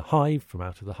mentioned the Hive from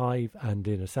Out of the Hive, and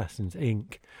in Assassins,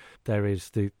 Inc., there is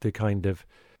the kind of,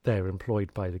 they're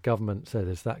employed by the government, so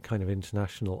there's that kind of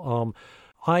international arm.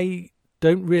 I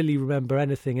don't really remember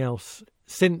anything else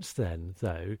since then,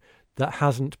 though, that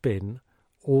hasn't been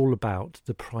all about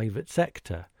the private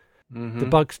sector. Mm-hmm. The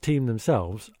Bugs team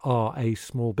themselves are a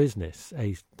small business.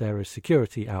 They're a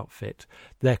security outfit.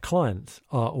 Their clients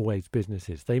are always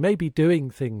businesses. They may be doing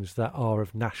things that are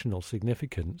of national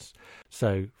significance.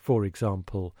 So, for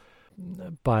example,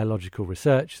 biological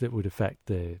research that would affect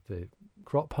the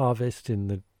crop harvest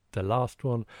in the last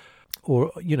one, or,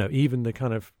 even the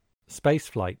kind of space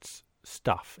flights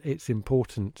stuff. It's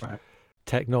important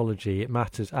technology. It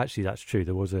matters. Actually, that's true.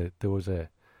 There was a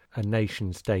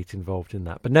nation state involved in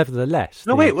that, but nevertheless.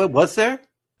 Wait, what was there?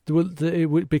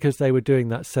 Because they were doing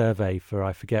that survey for,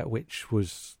 I forget which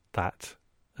was that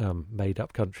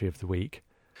made-up country of the week.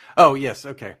 Oh yes,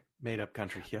 okay, made-up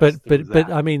country. Yes, but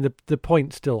the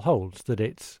point still holds that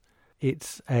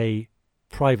it's a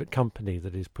private company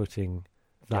that is putting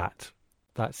that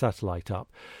satellite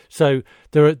up. So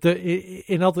there are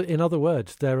in other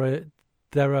words, there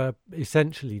are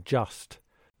essentially just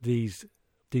these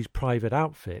private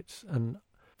outfits, and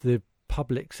the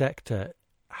public sector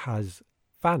has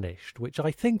vanished, which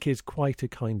I think is quite a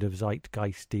kind of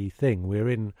zeitgeisty thing. We're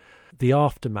in the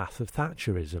aftermath of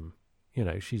Thatcherism. You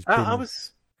know, she's been I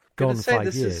was gone say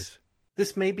 5 years.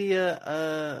 This may be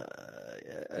a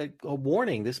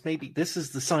warning. This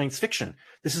is the science fiction.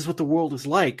 This is what the world is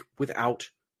like without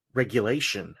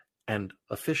regulation and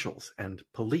officials and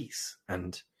police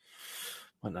and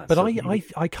whatnot. But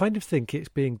I kind of think it's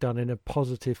being done in a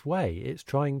positive way. It's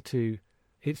trying to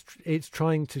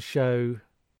show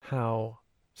how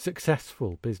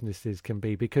successful businesses can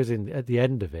be, because at the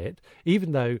end of it,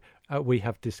 even though we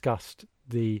have discussed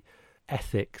the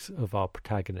ethics of our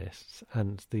protagonists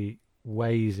and the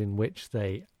ways in which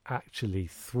they actually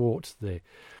thwart the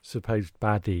supposed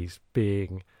baddies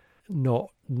being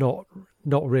not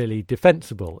really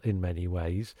defensible in many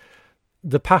ways,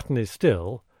 the pattern is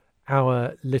still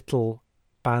our little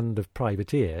band of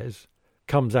privateers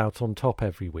comes out on top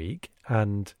every week,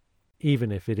 and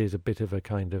even if it is a bit of a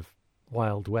kind of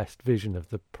Wild West vision of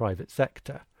the private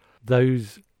sector,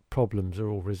 those problems are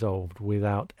all resolved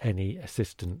without any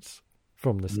assistance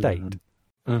from the state.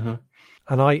 Mm-hmm.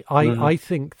 And I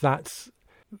think that's,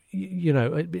 you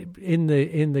know, in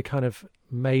the kind of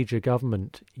major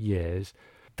government years,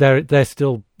 they're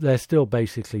still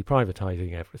basically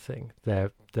privatizing everything.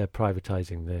 They're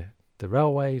privatizing the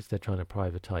railways. They're trying to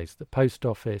privatize the post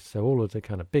office. So all of the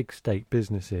kind of big state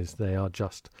businesses, they are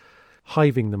just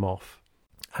hiving them off.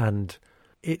 And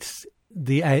it's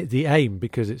the aim,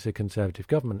 because it's a Conservative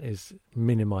government, is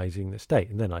minimizing the state.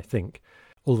 And then I think,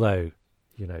 although,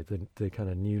 you know, the kind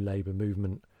of new Labour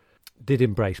movement did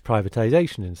embrace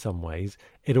privatisation in some ways,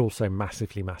 it also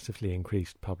massively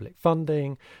increased public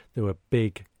funding. There were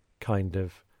big kind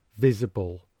of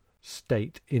visible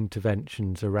state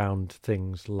interventions around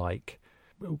things like,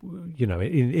 you know,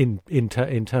 in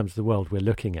terms of the world we're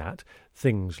looking at,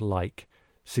 things like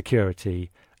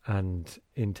security and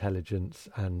intelligence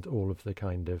and all of the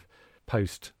kind of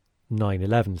post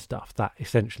 9/11 stuff that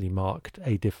essentially marked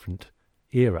a different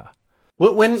era.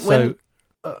 Well, when I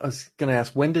was going to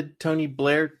ask, when did Tony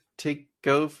Blair take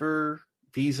over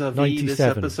vis-a-vis this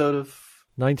episode of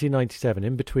 1997,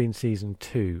 in between season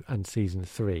 2 and season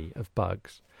 3 of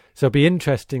Bugs? So it'll be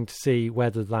interesting to see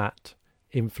whether that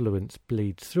influence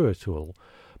bleeds through at all.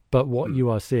 But what you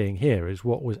are seeing here is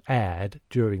what was aired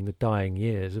during the dying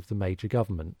years of the major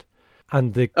government.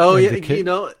 And you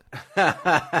know,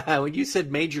 when you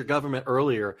said major government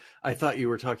earlier, I thought you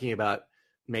were talking about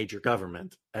major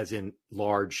government, as in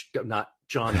large, not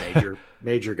John Major,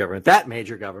 major government. That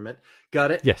major government.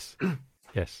 Got it? Yes.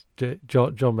 Yes.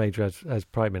 John Major as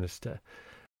Prime Minister,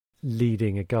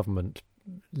 leading a government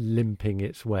limping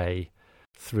its way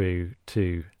through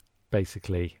to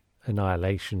basically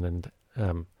annihilation and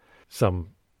some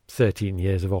 13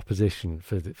 years of opposition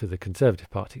for the Conservative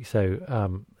Party. So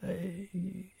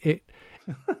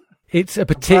it's a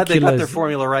particular. I'm glad they got their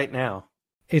formula right now.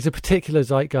 It's a particular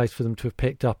zeitgeist for them to have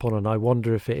picked up on, and I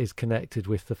wonder if it is connected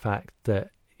with the fact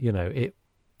that, you know,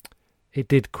 it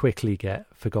did quickly get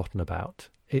forgotten about.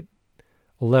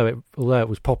 Although it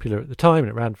was popular at the time and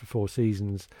it ran for 4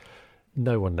 seasons,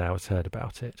 no one now has heard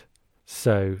about it.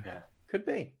 So yeah, could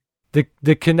be.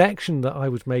 The connection that I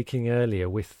was making earlier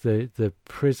with the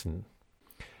prison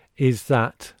is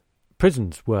that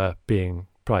prisons were being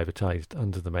privatised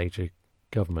under the major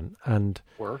government, and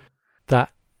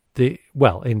that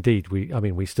indeed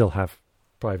we still have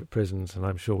private prisons, and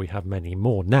I'm sure we have many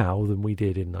more now than we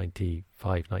did in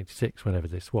 95, 96, whenever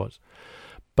this was.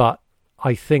 But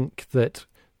I think that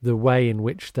the way in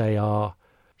which they are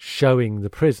showing the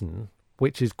prison,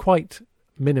 which is quite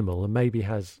minimal and maybe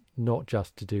has not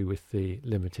just to do with the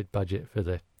limited budget for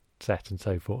the set and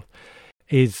so forth,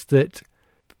 is that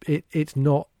it's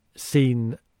not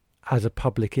seen as a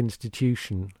public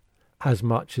institution as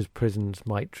much as prisons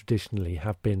might traditionally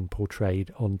have been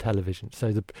portrayed on television.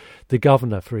 So the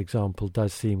governor, for example,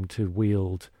 does seem to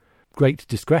wield great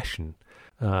discretion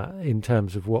in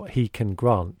terms of what he can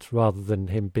grant, rather than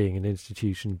him being an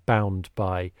institution bound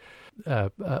by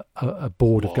a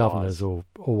board of governors or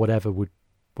whatever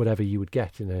you would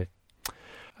get in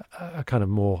a kind of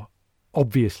more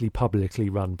obviously publicly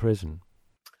run prison.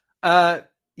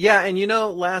 Yeah, and you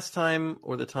know, last time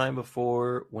or the time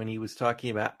before, when he was talking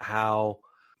about how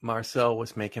Marcel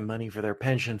was making money for their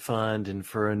pension fund and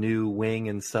for a new wing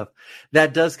and stuff,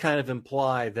 that does kind of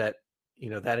imply that, you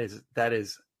know, that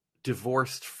is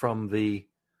divorced from the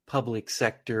public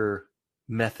sector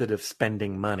method of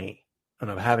spending money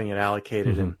and of having it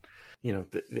allocated. Mm-hmm. And, you know,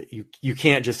 you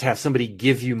can't just have somebody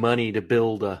give you money to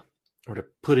build or to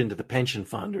put into the pension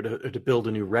fund or to build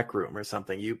a new rec room or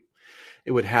something.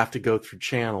 It would have to go through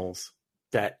channels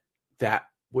that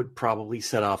would probably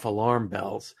set off alarm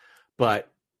bells.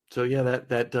 But So yeah,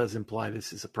 that does imply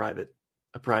this is a private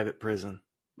prison,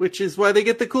 which is why they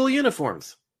get the cool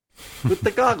uniforms with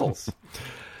the goggles.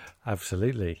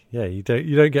 Absolutely, yeah. You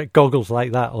don't get goggles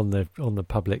like that on the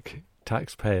public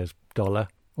taxpayers' dollar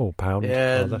or pound.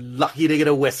 Yeah, rather. Lucky to get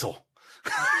a whistle.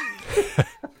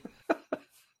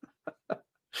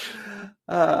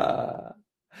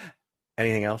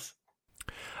 Anything else?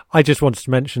 I just wanted to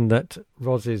mention that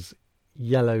Roz's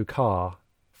yellow car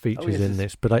features in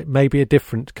this, but maybe a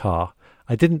different car.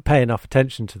 I didn't pay enough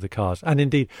attention to the cars. And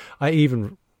indeed, I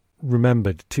even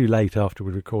remembered too late after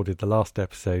we recorded the last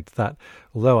episode that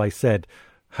although I said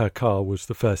her car was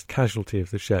the first casualty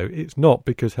of the show, it's not,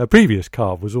 because her previous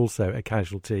car was also a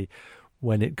casualty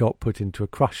when it got put into a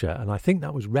crusher. And I think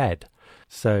that was red.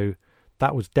 So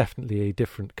that was definitely a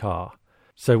different car.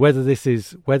 So whether this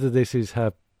is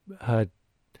her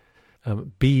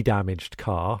damaged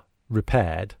car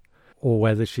repaired, or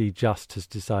whether she just has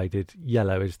decided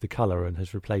yellow is the colour and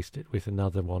has replaced it with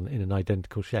another one in an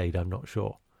identical shade, I'm not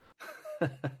sure.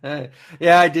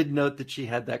 Yeah, I did note that she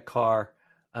had that car.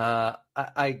 I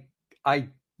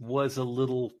was a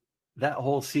little, that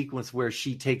whole sequence where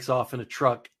she takes off in a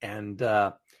truck and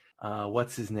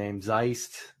what's his name?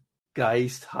 Heist,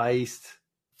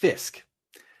 Fisk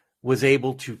was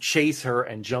able to chase her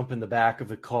and jump in the back of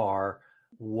the car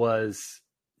was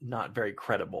not very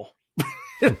credible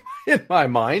in my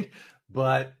mind,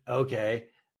 but okay.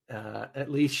 At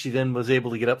least she then was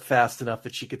able to get up fast enough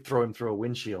that she could throw him through a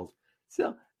windshield.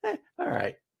 So, all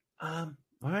right. All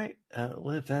right.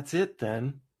 Well, if that's it,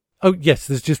 then. Oh, yes.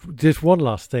 There's just one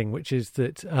last thing, which is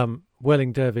that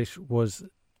Whirling Dervish was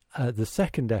the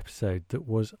second episode that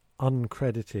was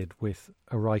uncredited with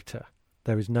a writer.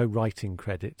 There is no writing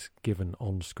credit given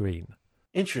on screen.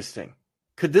 Interesting.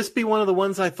 Could this be one of the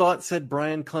ones I thought said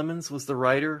Brian Clemens was the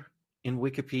writer in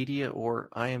Wikipedia or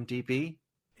IMDb?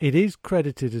 It is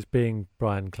credited as being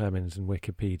Brian Clemens in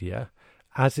Wikipedia,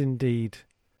 as indeed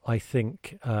I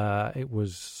think it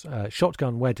was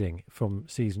Shotgun Wedding from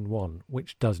season 1,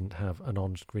 which doesn't have an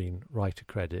on-screen writer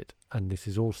credit. And this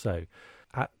is also,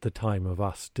 at the time of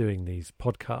us doing these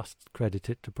podcasts,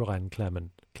 credited to Brian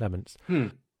Clements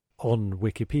on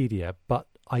Wikipedia. But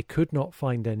I could not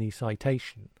find any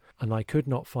citation, and I could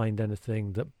not find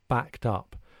anything that backed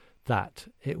up that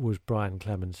it was Brian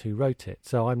Clemens who wrote it.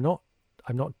 So I'm not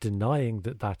denying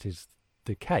that is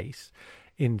the case.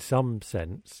 In some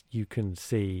sense, you can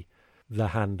see the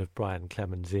hand of Brian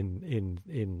Clemens in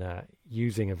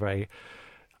using a very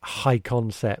high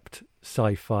concept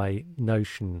sci-fi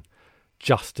notion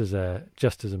just as a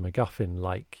MacGuffin,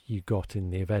 like you got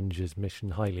in the Avengers Mission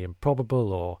Highly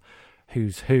Improbable or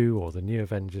Who's Who or the New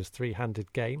Avengers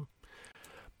Three-Handed Game.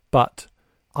 But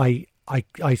I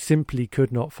simply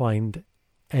could not find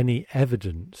any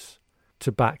evidence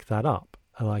to back that up,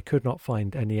 and I could not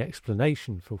find any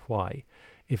explanation for why,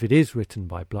 if it is written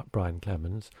by Brian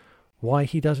Clemens, why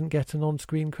he doesn't get an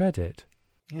on-screen credit.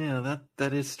 Yeah,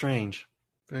 that is strange.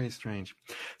 Very strange.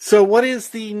 So what is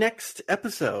the next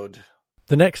episode?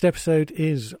 The next episode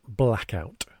is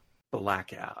Blackout.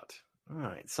 Blackout. All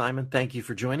right, Simon, thank you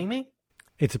for joining me.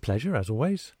 It's a pleasure, as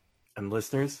always. And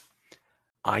listeners,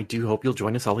 I do hope you'll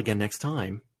join us all again next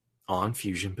time on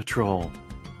Fusion Patrol.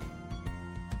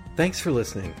 Thanks for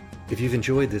listening. If you've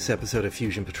enjoyed this episode of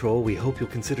Fusion Patrol, we hope you'll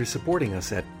consider supporting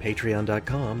us at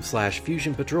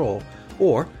patreon.com/FusionPatrol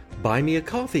or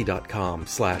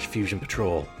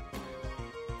buymeacoffee.com/FusionPatrol.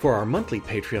 For our monthly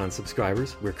Patreon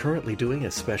subscribers, we're currently doing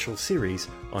a special series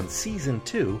on Season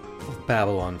 2 of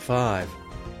Babylon 5.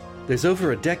 There's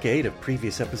over a decade of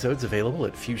previous episodes available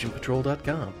at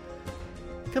FusionPatrol.com.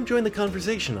 Come join the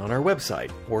conversation on our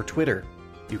website or Twitter.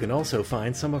 You can also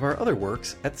find some of our other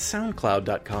works at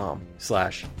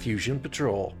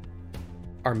soundcloud.com/FusionPatrol.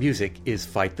 Our music is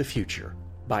Fight the Future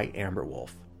by Amberwolf.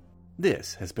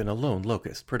 This has been a Lone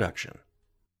Locust production.